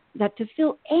 That to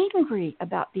feel angry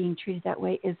about being treated that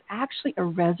way is actually a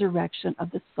resurrection of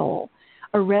the soul,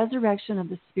 a resurrection of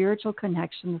the spiritual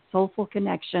connection, the soulful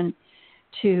connection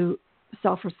to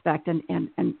self-respect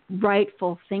and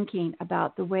rightful thinking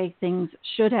about the way things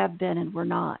should have been and were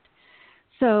not.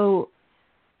 So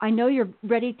I know you're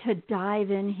ready to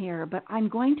dive in here, but I'm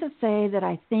going to say that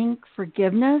I think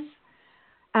forgiveness,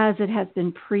 as it has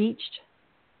been preached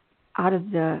out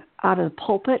of the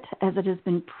pulpit, as it has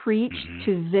been preached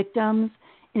to victims,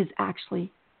 is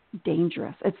actually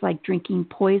dangerous. It's like drinking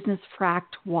poisonous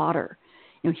fracked water.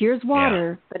 Here's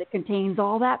water, but it contains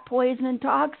all that poison and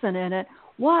toxin in it.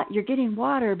 What? You're getting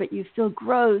water, but you feel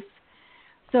gross.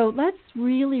 So let's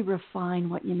really refine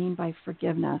what you mean by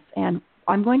forgiveness. And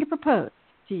I'm going to propose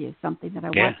to you something that I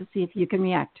want to see if you can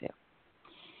react to.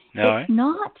 It's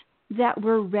not that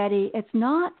we're ready. It's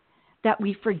not that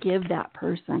we forgive that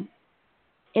person.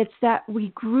 It's that we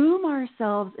groom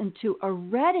ourselves into a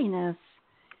readiness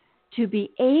to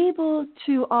be able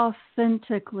to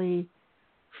authentically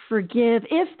forgive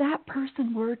if that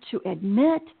person were to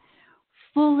admit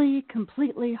fully,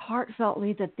 completely,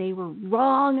 heartfeltly that they were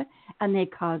wrong and they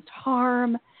caused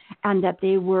harm and that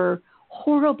they were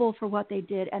horrible for what they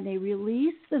did, and they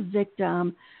release the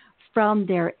victim from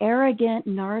their arrogant,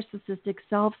 narcissistic,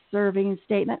 self-serving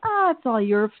statement, it's all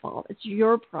your fault, it's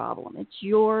your problem, it's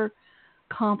your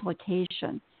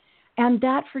complication. And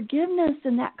that forgiveness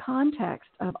in that context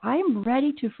of I'm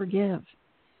ready to forgive,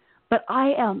 but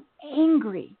I am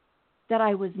angry that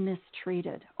I was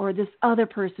mistreated or this other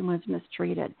person was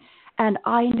mistreated. And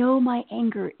I know my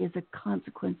anger is a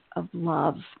consequence of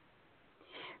love.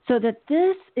 So that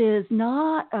this is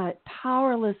not a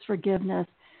powerless forgiveness,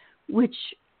 which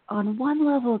on one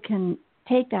level can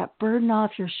take that burden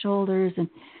off your shoulders and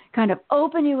kind of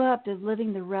open you up to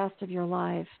living the rest of your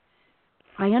life.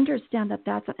 I understand that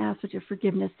that's an aspect of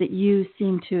forgiveness that you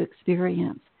seem to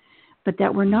experience, but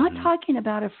that we're not talking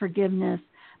about a forgiveness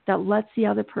that lets the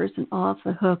other person off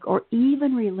the hook or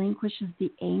even relinquishes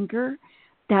the anger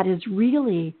that is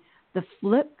really the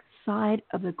flip side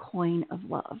of the coin of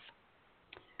love.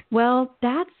 Well,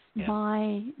 that's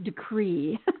my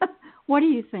decree. What do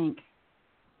you think?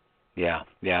 Yeah,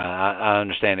 I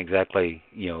understand exactly,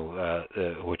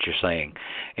 what you're saying,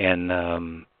 and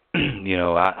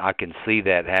I can see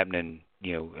that happening,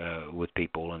 with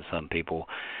people and some people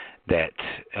that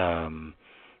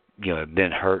have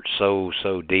been hurt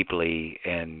so deeply,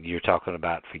 and you're talking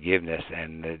about forgiveness,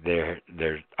 and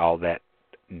there's all that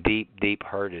deep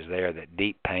hurt is there, that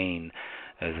deep pain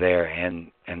is there,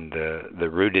 and the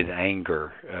rooted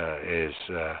anger is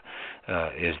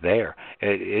there.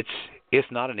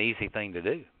 It's not an easy thing to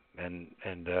do, and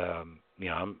I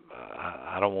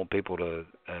don't want people to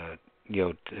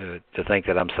to think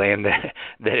that I'm saying that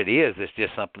it is. It's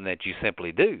just something that you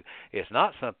simply do. It's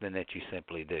not something that you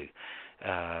simply do,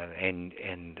 and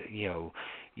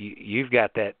you've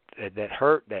got that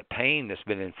hurt, that pain that's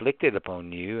been inflicted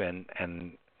upon you, and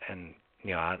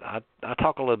I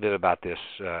talk a little bit about this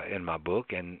in my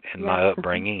book and my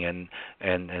upbringing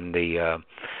and the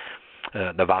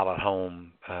violent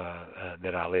home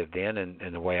that I lived in,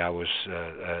 and the way I was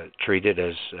treated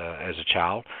as a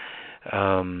child.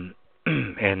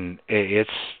 And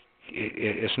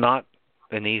it's not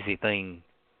an easy thing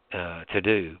to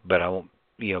do, but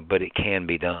but it can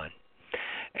be done,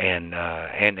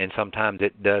 and sometimes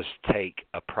it does take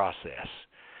a process.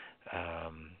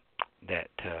 And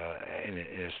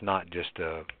it's not just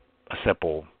a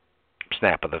simple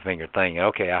snap of the finger thing.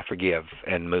 Okay, I forgive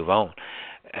and move on.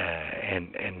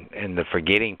 And the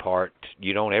forgetting part,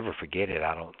 you don't ever forget it,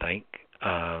 I don't think.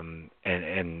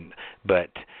 But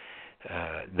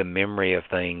the memory of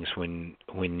things when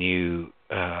you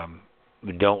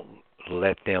don't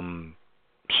let them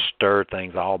stir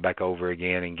things all back over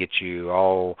again and get you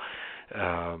all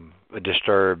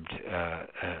disturbed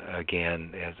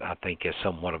again, I think is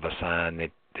somewhat of a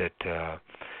sign that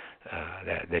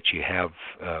you have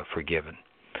forgiven.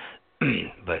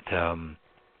 But I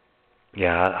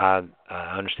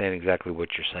understand exactly what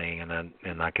you're saying,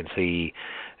 and I can see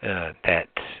that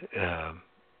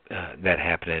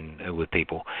happening with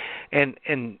people, and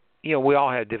we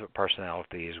all have different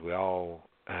personalities. We all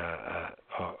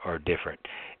are different,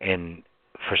 and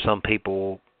for some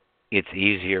people, it's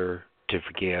easier to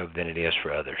forgive than it is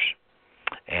for others,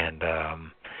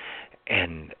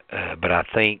 but I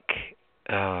think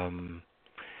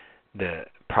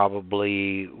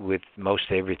probably with most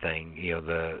everything,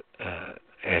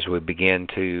 as we begin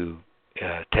to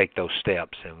take those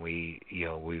steps and we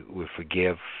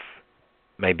forgive,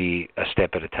 maybe a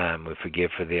step at a time. We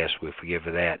forgive for this, we forgive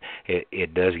for that.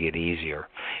 It does get easier,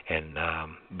 and I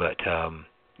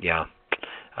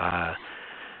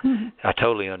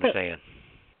totally understand.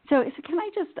 So can I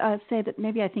just say that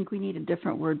maybe I think we need a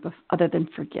different word other than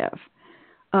forgive.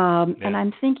 And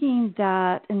I'm thinking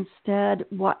that instead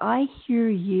what I hear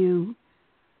you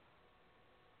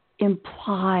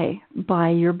imply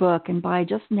by your book and by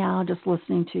just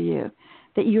listening to you,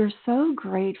 that you're so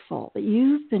grateful that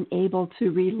you've been able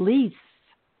to release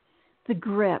the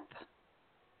grips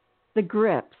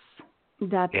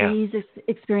that these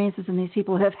experiences and these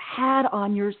people have had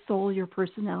on your soul, your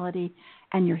personality,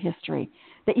 and your history,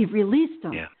 that you've released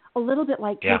them. Yeah. A little bit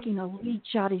like taking a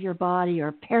leech out of your body or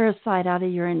a parasite out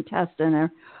of your intestine,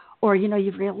 or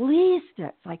you've released it.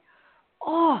 It's like,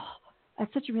 oh,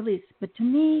 that's such a release. But to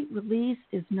me, release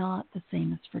is not the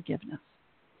same as forgiveness.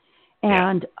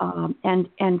 And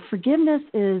forgiveness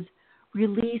is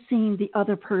releasing the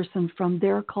other person from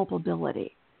their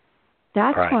culpability.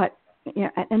 That's what,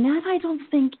 and that I don't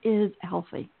think is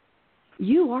healthy.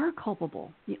 You are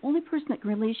culpable. The only person that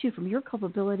can release you from your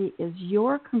culpability is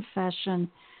your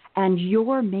confession and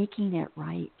you're making it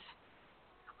right.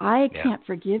 I can't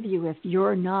forgive you if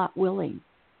you're not willing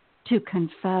to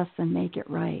confess and make it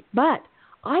right. But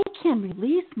I can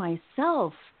release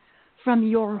myself from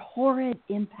your horrid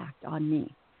impact on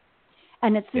me.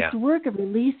 And it's this work of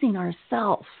releasing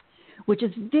ourselves, which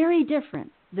is very different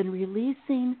than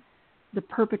releasing the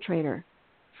perpetrator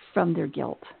from their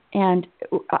guilt. And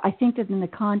I think that in the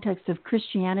context of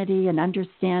Christianity and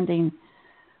understanding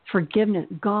forgiveness,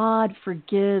 God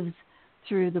forgives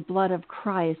through the blood of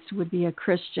Christ would be a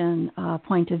Christian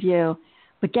point of view.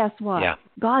 But guess what? Yeah.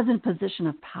 God's in a position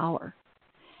of power,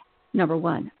 number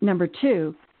one. Number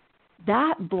two,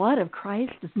 that blood of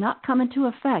Christ does not come into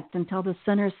effect until the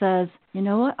sinner says, you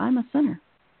know what, I'm a sinner.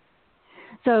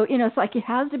 So, it's like it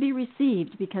has to be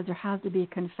received because there has to be a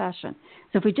confession.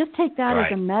 So if we just take that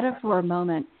as a metaphor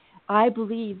moment, I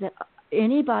believe that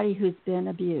anybody who's been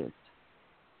abused,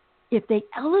 if they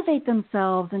elevate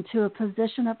themselves into a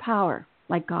position of power,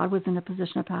 like God was in a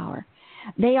position of power,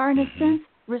 they are in a sense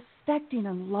respecting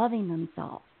and loving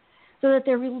themselves so that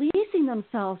they're releasing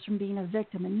themselves from being a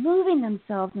victim and moving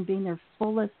themselves and being their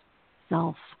fullest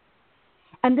self.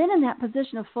 And then in that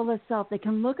position of fullest self, they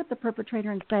can look at the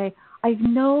perpetrator and say, I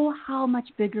know how much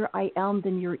bigger I am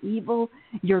than your evil,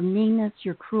 your meanness,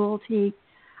 your cruelty.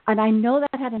 And I know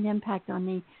that had an impact on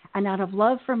me. And out of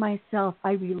love for myself,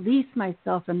 I release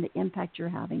myself from the impact you're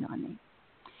having on me.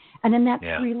 And in that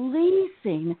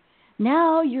releasing,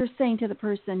 now you're saying to the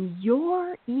person,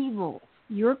 your evil,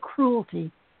 your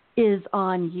cruelty is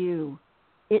on you.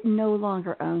 It no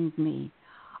longer owns me.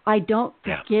 I don't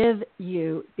forgive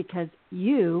you because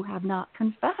you have not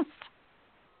confessed.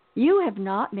 You have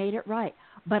not made it right.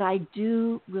 But I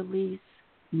do release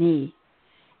me.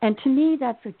 And to me,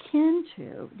 that's akin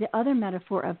to the other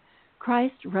metaphor of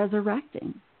Christ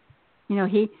resurrecting. You know,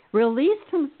 he released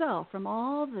himself from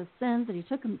all the sins that he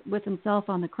took with himself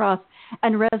on the cross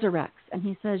and resurrects. And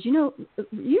he says, you know,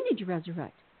 you need to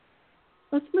resurrect.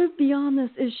 Let's move beyond this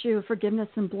issue of forgiveness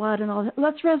and blood and all that.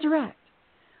 Let's resurrect.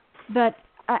 But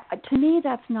to me,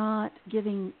 that's not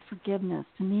giving forgiveness.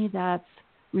 To me, that's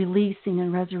releasing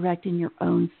and resurrecting your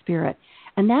own spirit.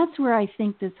 And that's where I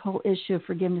think this whole issue of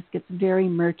forgiveness gets very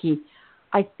murky.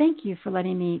 I thank you for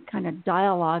letting me kind of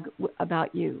dialogue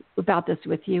about this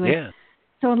with you. And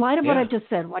so in light of what I just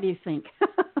said, what do you think?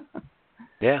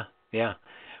 Yeah.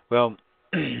 Well,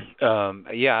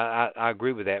 I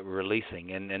agree with that,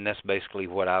 releasing, and that's basically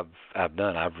what I've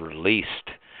done. I've released,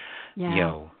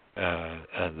 the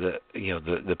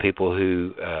people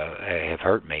who have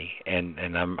hurt me,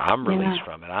 and I'm released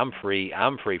from it. I'm free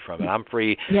from it. I'm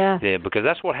free because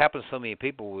that's what happens to so many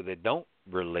people that don't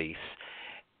release,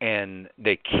 and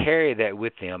they carry that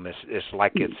with them. It's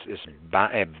like it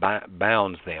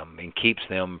bounds them and keeps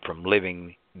them from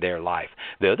living their life.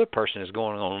 The other person is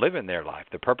going on living their life.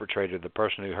 The perpetrator, the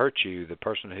person who hurt you, the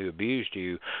person who abused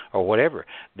you, or whatever,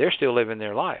 they're still living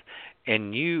their life.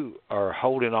 And you are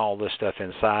holding all this stuff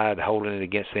inside, holding it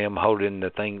against them, holding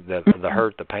the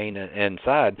hurt, the pain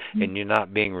inside, and you're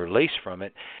not being released from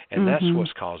it. And that's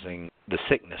what's causing the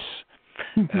sickness.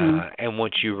 And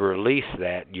once you release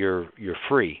that, you're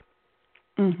free,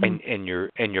 and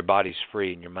your body's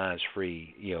free, and your mind's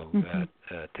free,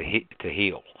 to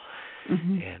heal.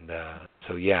 And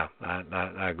so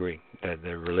I agree that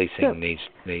the releasing needs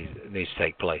to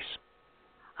take place.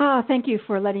 Thank you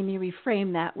for letting me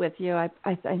reframe that with you. I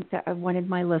think that I wanted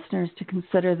my listeners to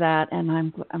consider that, and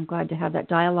I'm glad to have that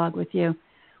dialogue with you.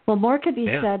 Well, more could be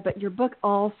said, but your book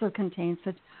also contains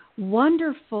such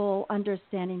wonderful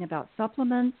understanding about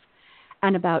supplements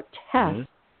and about tests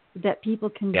that people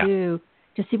can do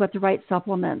to see what the right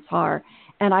supplements are.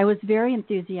 And I was very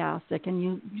enthusiastic, and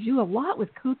you do a lot with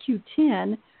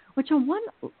CoQ10, which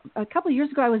a couple of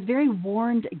years ago I was very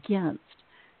warned against.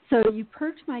 So you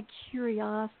perked my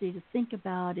curiosity to think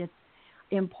about its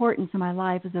importance in my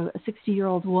life as a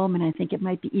 60-year-old woman. I think it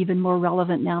might be even more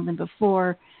relevant now than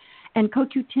before. And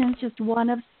CoQ10 is just one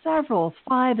of several,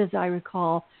 5 as I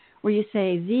recall, where you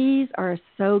say these are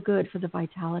so good for the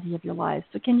vitality of your life.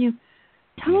 So can you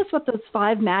tell us what those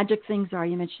 5 magic things are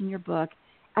you mentioned in your book,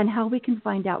 and how we can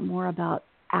find out more about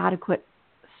adequate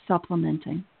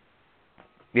supplementing?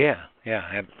 Yeah,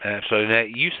 absolutely. Now,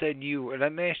 you said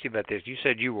let me ask you about this. You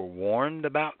said you were warned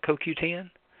about CoQ10?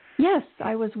 Yes,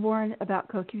 I was warned about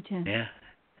CoQ10.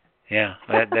 Yeah,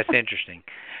 that's interesting.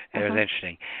 It was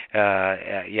interesting.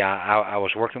 I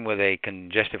was working with a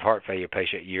congestive heart failure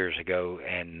patient years ago,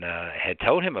 and had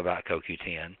told him about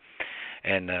CoQ10,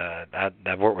 and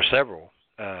I've worked with several.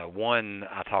 One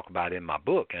I talk about in my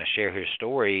book, and I share his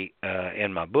story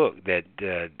in my book that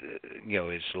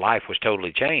his life was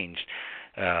totally changed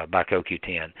by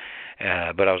CoQ10.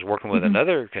 But I was working with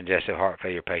another congestive heart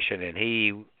failure patient, and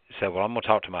he said, well, I'm going to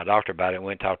talk to my doctor about it.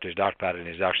 Went and talked to his doctor about it, and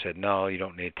his doctor said, no, you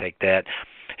don't need to take that.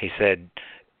 He said,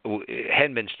 it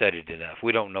hadn't been studied enough.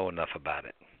 We don't know enough about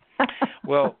it.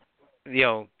 Well,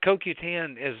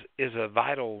 CoQ10 is a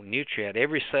vital nutrient.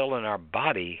 Every cell in our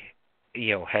body,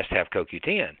 has to have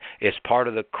CoQ10. It's part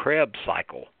of the Krebs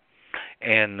cycle.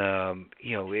 And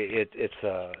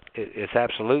it's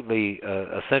absolutely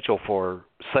essential for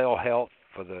cell health,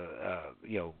 for the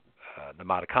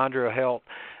mitochondrial health,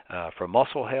 for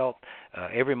muscle health.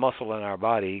 Every muscle in our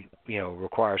body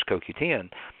requires CoQ10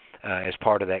 as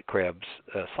part of that Krebs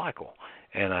cycle.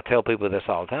 And I tell people this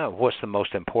all the time: what's the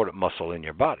most important muscle in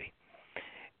your body?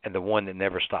 And the one that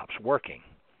never stops working,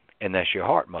 and that's your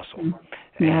heart muscle.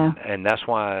 And that's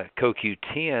why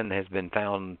CoQ10 has been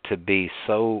found to be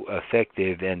so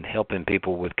effective in helping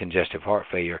people with congestive heart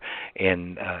failure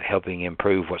and helping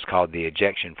improve what's called the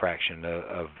ejection fraction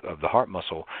of the heart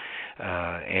muscle.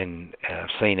 And I've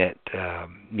seen it,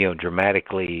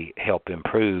 dramatically help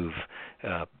improve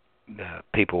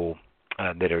people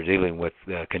that are dealing with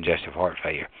congestive heart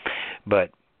failure.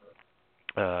 But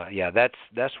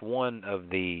that's one of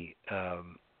the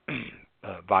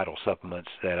vital supplements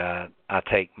that I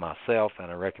take myself,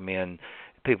 and I recommend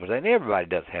people. And everybody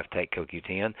doesn't have to take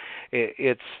CoQ10.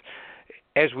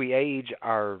 as we age,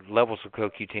 our levels of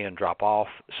CoQ10 drop off.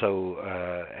 So,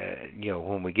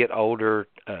 when we get older,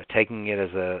 taking it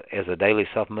as a daily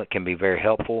supplement can be very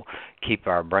helpful. Keep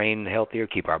our brain healthier,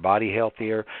 keep our body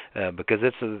healthier, because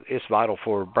it's vital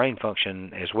for brain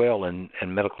function as well, and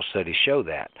medical studies show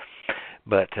that.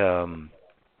 But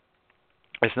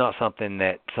it's not something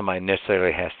that somebody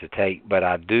necessarily has to take. But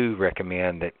I do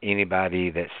recommend that anybody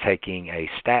that's taking a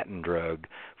statin drug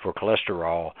for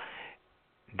cholesterol,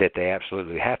 that they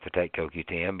absolutely have to take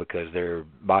CoQ10, because their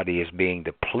body is being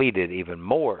depleted even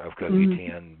more of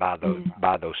CoQ10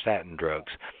 by those statin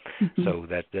drugs. So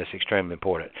that's extremely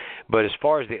important. But as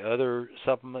far as the other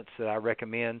supplements that I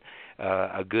recommend,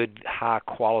 a good high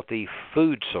quality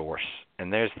food source,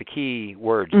 and there's the key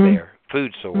words there: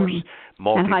 food source,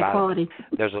 multivitamin. And high quality.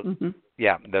 There's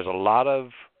a lot of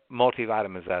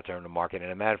multivitamins out there in the market.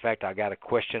 And as a matter of fact, I got a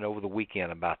question over the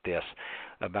weekend about this,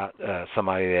 about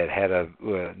somebody that had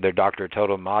their doctor told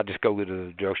them, I'll just go to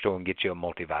the drugstore and get you a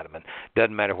multivitamin.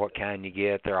 Doesn't matter what kind you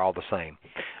get, they're all the same.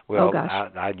 Well,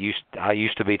 I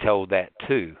used to be told that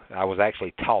too. I was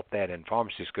actually taught that in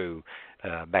pharmacy school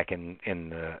back in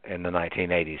the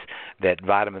 1980s, that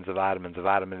vitamins are vitamins. A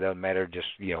vitamin doesn't matter, just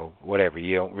whatever.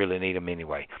 You don't really need them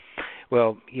anyway.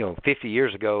 Well, 50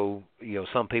 years ago,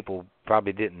 some people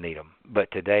probably didn't need them, but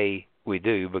today we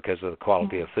do, because of the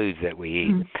quality of foods that we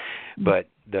eat. But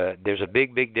there's a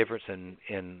big difference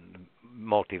in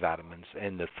multivitamins,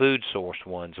 and the food sourced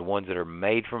ones, the ones that are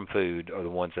made from food, are the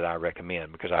ones that I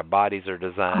recommend, because our bodies are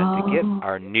designed to get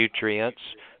our nutrients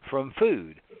from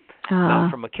food,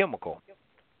 not from a chemical.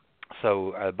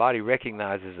 So our body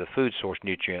recognizes the food source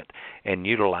nutrient and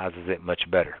utilizes it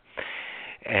much better.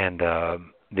 And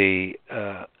the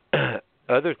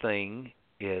other thing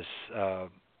is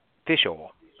fish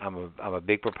oil. I'm a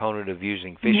big proponent of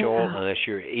using fish oil, unless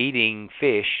you're eating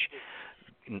fish,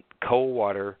 cold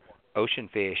water, ocean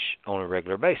fish on a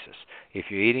regular basis. If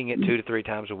you're eating it 2 to 3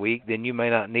 times a week, then you may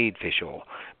not need fish oil.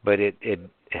 But it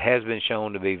has been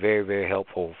shown to be very, very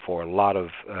helpful for a lot of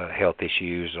health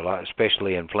issues,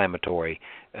 especially inflammatory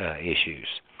issues.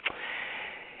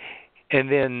 And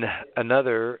then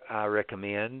another I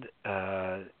recommend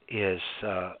is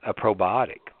a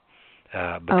probiotic,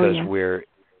 because we're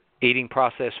eating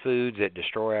processed foods that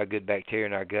destroy our good bacteria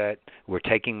in our gut. We're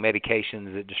taking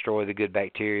medications that destroy the good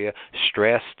bacteria.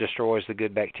 Stress destroys the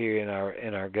good bacteria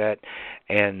in our gut,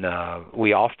 and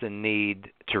we often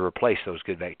need to replace those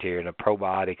good bacteria. And a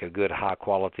probiotic, a good high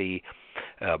quality,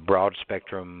 broad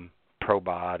spectrum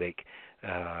probiotic,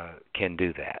 can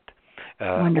do that.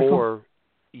 Or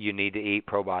you need to eat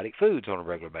probiotic foods on a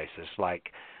regular basis,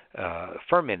 like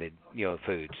fermented,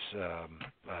 foods,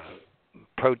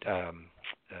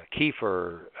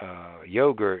 kefir,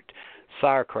 yogurt,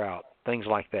 sauerkraut, things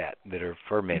like that are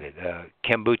fermented.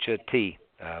 Kombucha tea,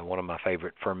 one of my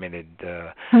favorite fermented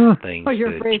things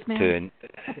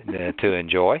to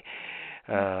enjoy.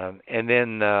 And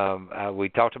then we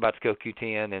talked about the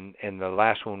CoQ10, and the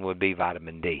last one would be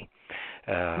vitamin D.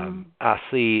 I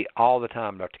see all the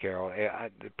time, Dr. Carol,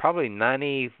 probably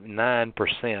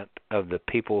 99% of the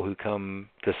people who come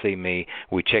to see me,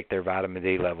 we check their vitamin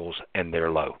D levels and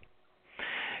they're low.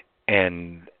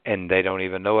 And they don't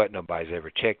even know it. Nobody's ever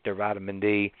checked their vitamin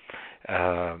D,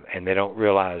 and they don't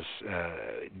realize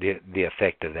the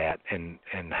effect of that and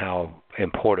how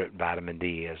important vitamin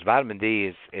D is. Vitamin D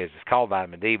is it's called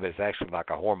vitamin D, but it's actually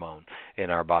like a hormone in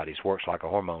our bodies. Works like a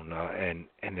hormone, and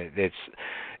it's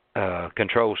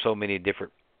controls so many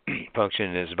different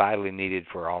functions, and is vitally needed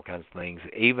for all kinds of things.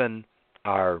 Even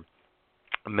our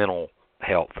mental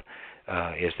health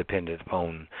is dependent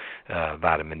upon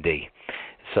vitamin D.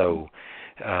 So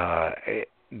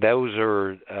those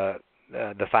are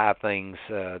the 5 things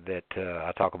that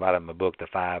I talk about in my book, the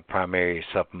 5 primary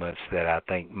supplements that I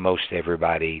think most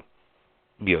everybody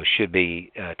should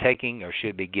be taking or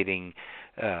should be getting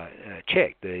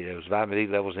checked. Those vitamin D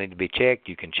levels need to be checked.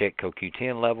 You can check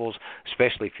CoQ10 levels,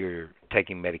 especially if you're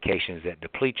taking medications that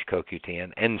deplete your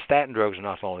CoQ10. And statin drugs are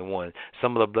not the only one.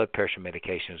 Some of the blood pressure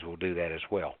medications will do that as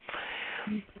well.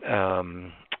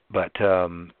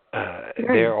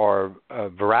 There are a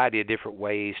variety of different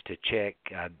ways to check.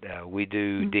 We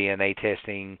do DNA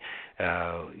testing.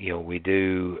 We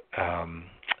do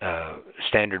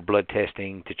standard blood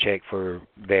testing to check for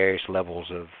various levels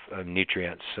of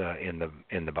nutrients in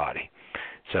the body.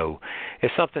 So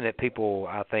it's something that people,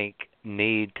 I think,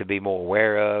 need to be more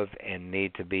aware of and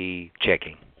need to be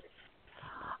checking.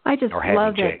 I just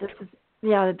love that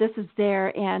this is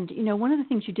there. And one of the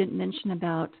things you didn't mention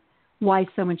about why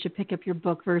someone should pick up your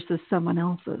book versus someone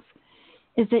else's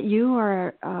is that you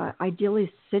are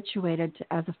ideally situated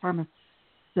as a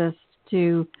pharmacist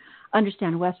to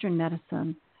understand Western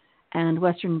medicine and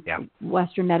Western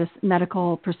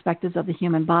medical perspectives of the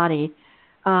human body,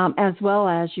 as well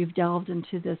as you've delved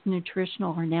into this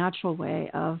nutritional or natural way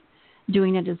of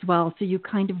doing it as well. So you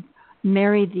kind of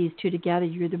marry these two together.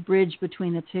 You're the bridge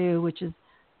between the two, which is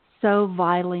so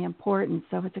vitally important.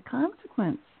 So it's a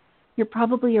consequence. You're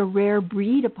probably a rare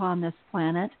breed upon this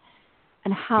planet.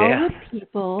 And how would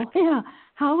people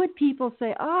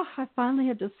say, oh, I finally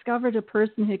have discovered a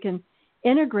person who can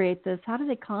integrate this? How do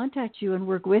they contact you and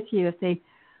work with you if they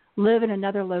live in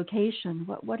another location?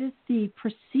 What is the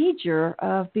procedure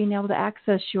of being able to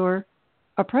access your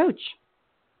approach?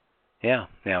 Yeah.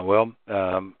 Well,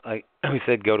 like we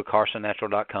said, go to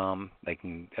carsonnatural.com. They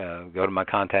can go to my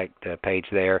contact page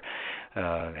there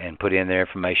and put in their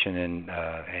information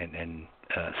and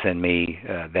send me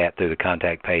that through the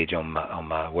contact page on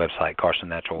my website,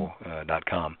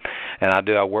 carsonnatural.com. And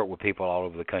I work with people all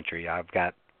over the country. I've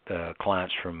got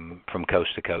clients from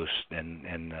coast to coast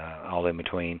and all in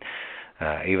between,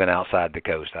 even outside the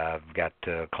coast. I've got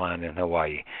a client in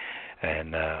Hawaii,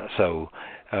 and so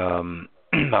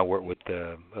I work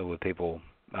with people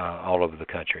all over the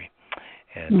country.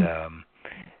 And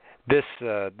this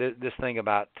thing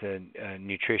about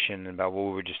nutrition and about what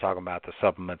we were just talking about, the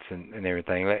supplements and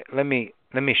everything. Let me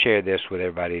share this with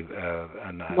everybody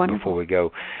before we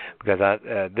go, because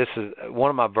this is one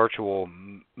of my virtual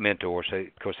mentors.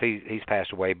 Of course, he's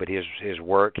passed away, but his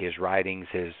work, his writings,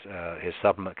 his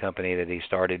supplement company that he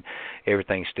started,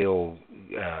 everything's still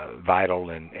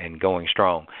vital and going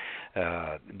strong.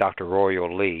 Dr.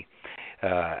 Royal Lee,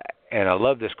 and I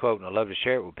love this quote, and I love to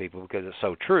share it with people because it's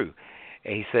so true.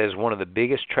 He says one of the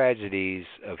biggest tragedies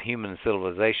of human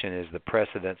civilization is the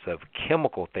precedence of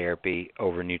chemical therapy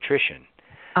over nutrition.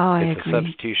 Oh, I agree. It's a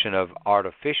substitution of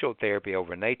artificial therapy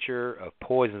over nature, of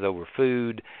poisons over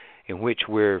food, in which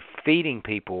we're feeding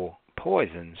people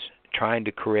poisons, trying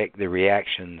to correct the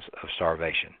reactions of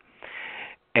starvation.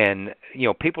 And,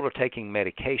 people are taking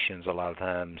medications a lot of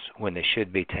times when they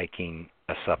should be taking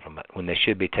a supplement, when they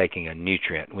should be taking a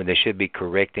nutrient, when they should be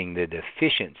correcting the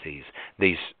deficiencies,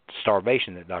 these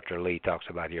starvation that Dr. Lee talks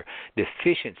about here,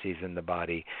 deficiencies in the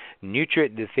body,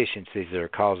 nutrient deficiencies that are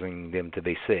causing them to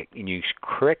be sick. And you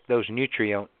correct those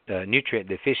nutrient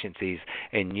deficiencies,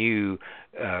 and you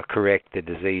correct the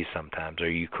disease sometimes, or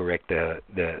you correct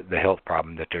the health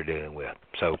problem that they're dealing with.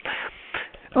 So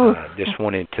just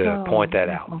wanted to point that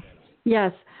out.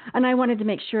 Yes, and I wanted to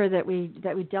make sure that we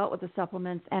dealt with the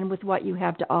supplements and with what you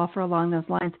have to offer along those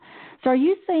lines. So are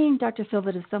you saying, Dr. Phil,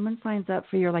 that if someone signs up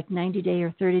for your 90-day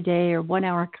or 30-day or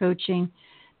 1-hour coaching,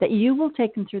 that you will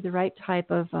take them through the right type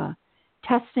of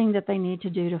testing that they need to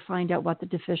do to find out what the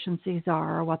deficiencies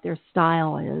are or what their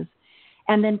style is,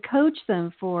 and then coach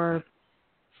them for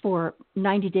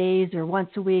 90 days or once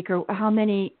a week, or how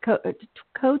many,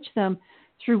 coach them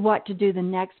through what to do the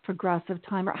next progressive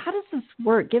time? Or how does this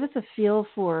work? Give us a feel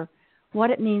for what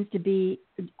it means to be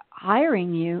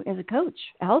hiring you as a coach,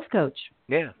 a health coach.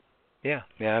 Yeah,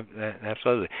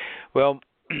 absolutely. Well,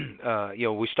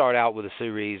 we start out with a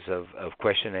series of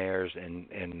questionnaires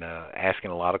and asking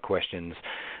a lot of questions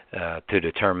to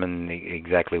determine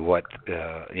exactly what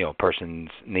a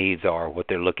person's needs are, what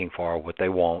they're looking for, what they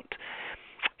want,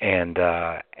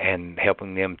 and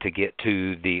helping them to get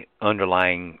to the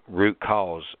underlying root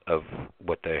cause of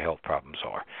what their health problems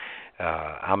are.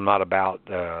 I'm not about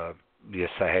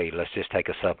just say, hey, let's just take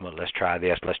a supplement, let's try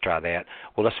this, let's try that.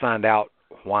 Well, let's find out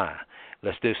why.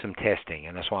 Let's do some testing,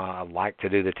 and that's why I like to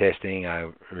do the testing.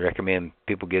 I recommend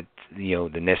people get the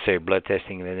necessary blood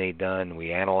testing they need done.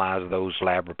 We analyze those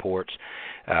lab reports.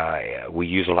 We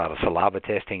use a lot of saliva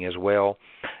testing as well,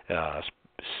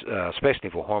 especially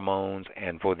for hormones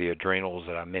and for the adrenals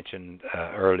that I mentioned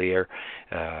earlier.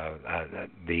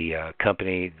 The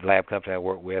lab company I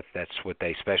work with, that's what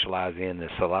they specialize in, the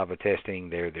saliva testing.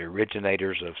 They're the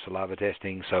originators of saliva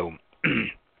testing. So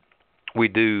we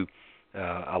do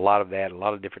a lot of that, a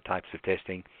lot of different types of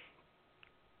testing.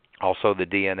 Also the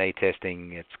DNA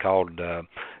testing, it's called, it's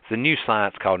a new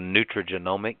science called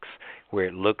nutrigenomics, where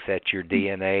it looks at your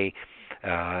DNA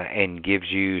and gives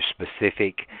you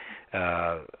specific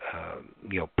printout,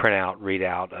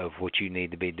 readout of what you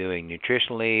need to be doing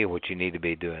nutritionally, what you need to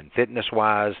be doing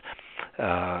fitness-wise,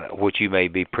 what you may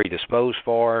be predisposed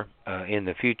for in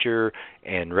the future,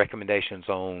 and recommendations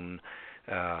on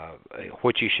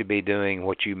what you should be doing,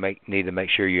 what you need to make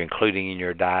sure you're including in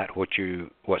your diet, what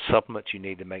supplements you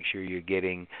need to make sure you're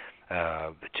getting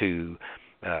to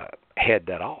head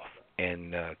that off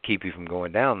and keep you from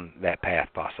going down that path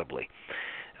possibly.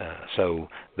 So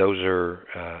those are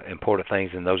important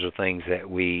things, and those are things that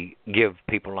we give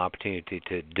people an opportunity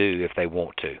to do if they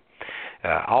want to.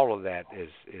 All of that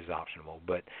is optional.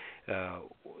 But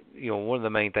one of the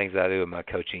main things I do in my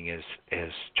coaching is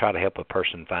try to help a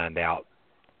person find out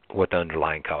what the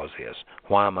underlying cause is.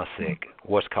 Why am I sick?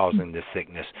 What's causing this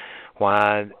sickness?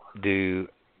 Why do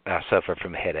I suffer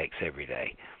from headaches every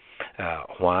day?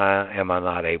 Why am I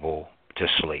not able to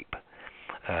sleep?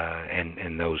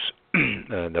 And those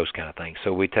those kind of things.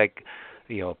 So we take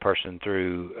a person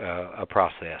through a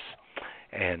process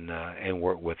and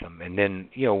work with them, and then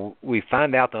we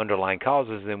find out the underlying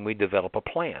causes, and we develop a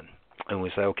plan. And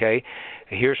we say, okay,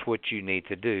 here's what you need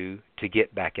to do to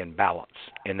get back in balance.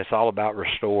 And it's all about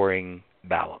restoring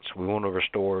balance. We want to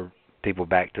restore people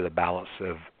back to the balance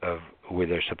of where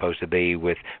they're supposed to be,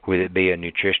 with whether it be a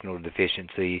nutritional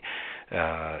deficiency,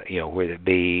 whether it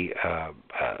be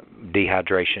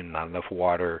dehydration, not enough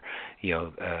water,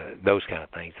 those kind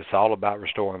of things. It's all about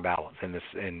restoring balance, and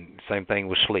same thing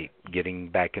with sleep, getting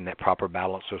back in that proper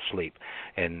balance of sleep,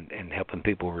 and helping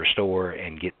people restore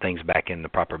and get things back in the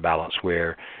proper balance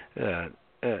where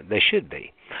they should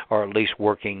be, or at least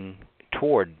working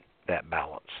toward that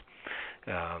balance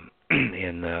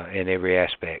in every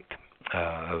aspect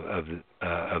of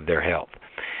their health.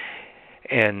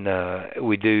 And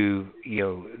we do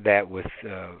that with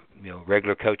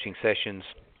regular coaching sessions.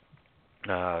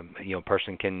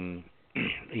 Person can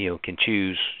can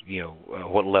choose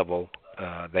what level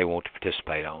they want to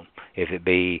participate on. If it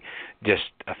be just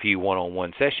a few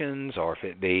one-on-one sessions, or if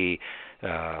it be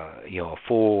a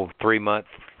full 3-month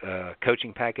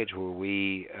coaching package where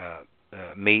we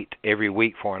meet every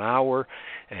week for an hour,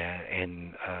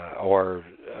 or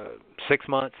 6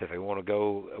 months. If they want to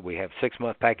go, we have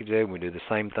 6-month packages, and we do the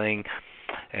same thing.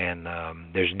 And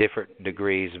there's different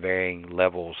degrees, varying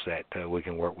levels that we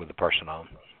can work with the person on,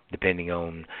 depending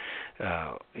on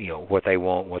what they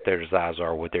want, what their desires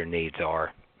are, what their needs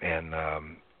are, and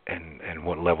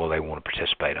what level they want to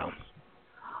participate on.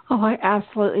 Oh, I'm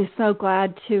absolutely so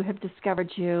glad to have discovered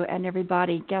you. And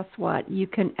everybody, guess what? You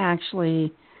can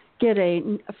actually get a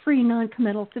free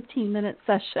non-committal 15-minute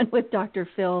session with Dr.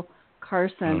 Phil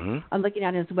Carson. Mm-hmm. I'm looking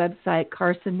at his website,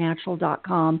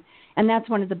 carsonnatural.com. And that's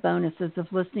one of the bonuses of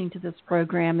listening to this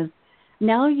program, is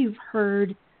now you've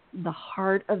heard the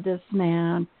heart of this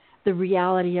man, the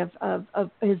reality of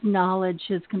his knowledge,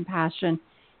 his compassion,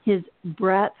 his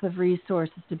breadth of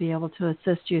resources to be able to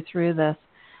assist you through this.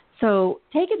 So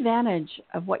take advantage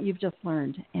of what you've just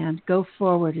learned and go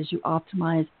forward as you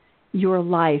optimize your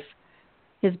life.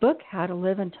 His book, How to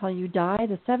Live Until You Die,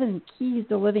 The 7 Keys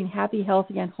to Living Happy,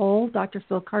 Healthy, and Whole, Dr.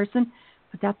 Phil Carson.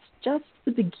 But that's just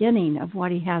the beginning of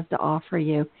what he has to offer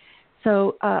you.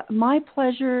 So my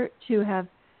pleasure to have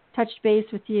touched base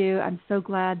with you. I'm so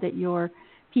glad that your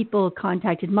people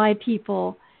contacted my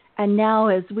people. And now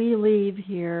as we leave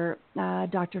here,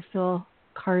 Dr. Phil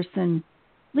Carson,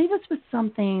 leave us with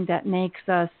something that makes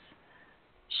us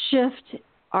shift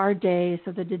our day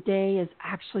so that the day is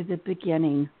actually the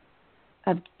beginning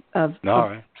of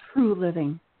true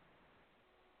living.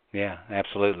 Yeah,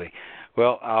 absolutely.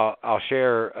 Well, I'll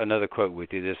share another quote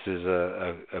with you. This is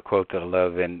a quote that I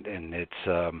love, and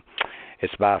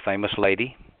it's by a famous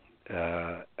lady.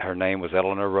 Her name was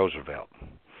Eleanor Roosevelt.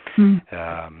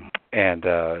 And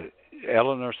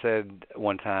Eleanor said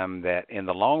one time that in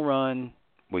the long run,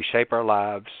 we shape our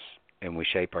lives and we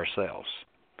shape ourselves.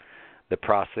 The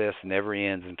process never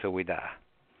ends until we die.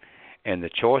 And the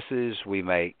choices we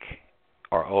make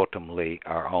are ultimately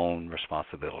our own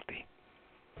responsibility.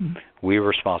 We're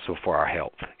responsible for our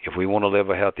health. If we want to live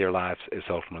a healthier life, it's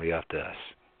ultimately up to us.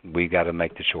 We got to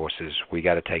make the choices. We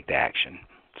got to take the action.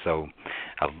 So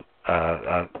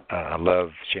I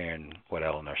love sharing what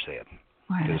Eleanor said.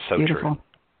 Wow, it's so beautiful. True.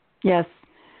 Yes.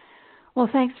 Well,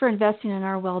 thanks for investing in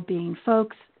our well-being,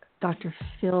 folks. Dr.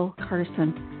 Phil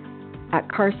Carson at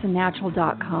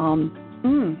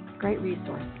carsonnatural.com. Great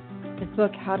resource. His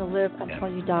book, How to Live Until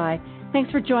You Die.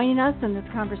 Thanks for joining us in this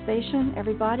conversation.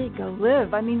 Everybody, go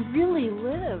live. I mean, really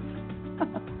live.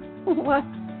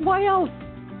 Why else?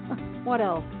 What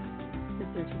else is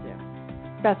there to do?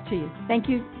 Best to you. Thank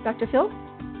you, Dr. Phil.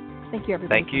 Thank you,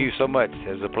 everybody. Thank you so much.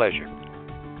 It was a pleasure.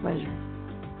 Pleasure.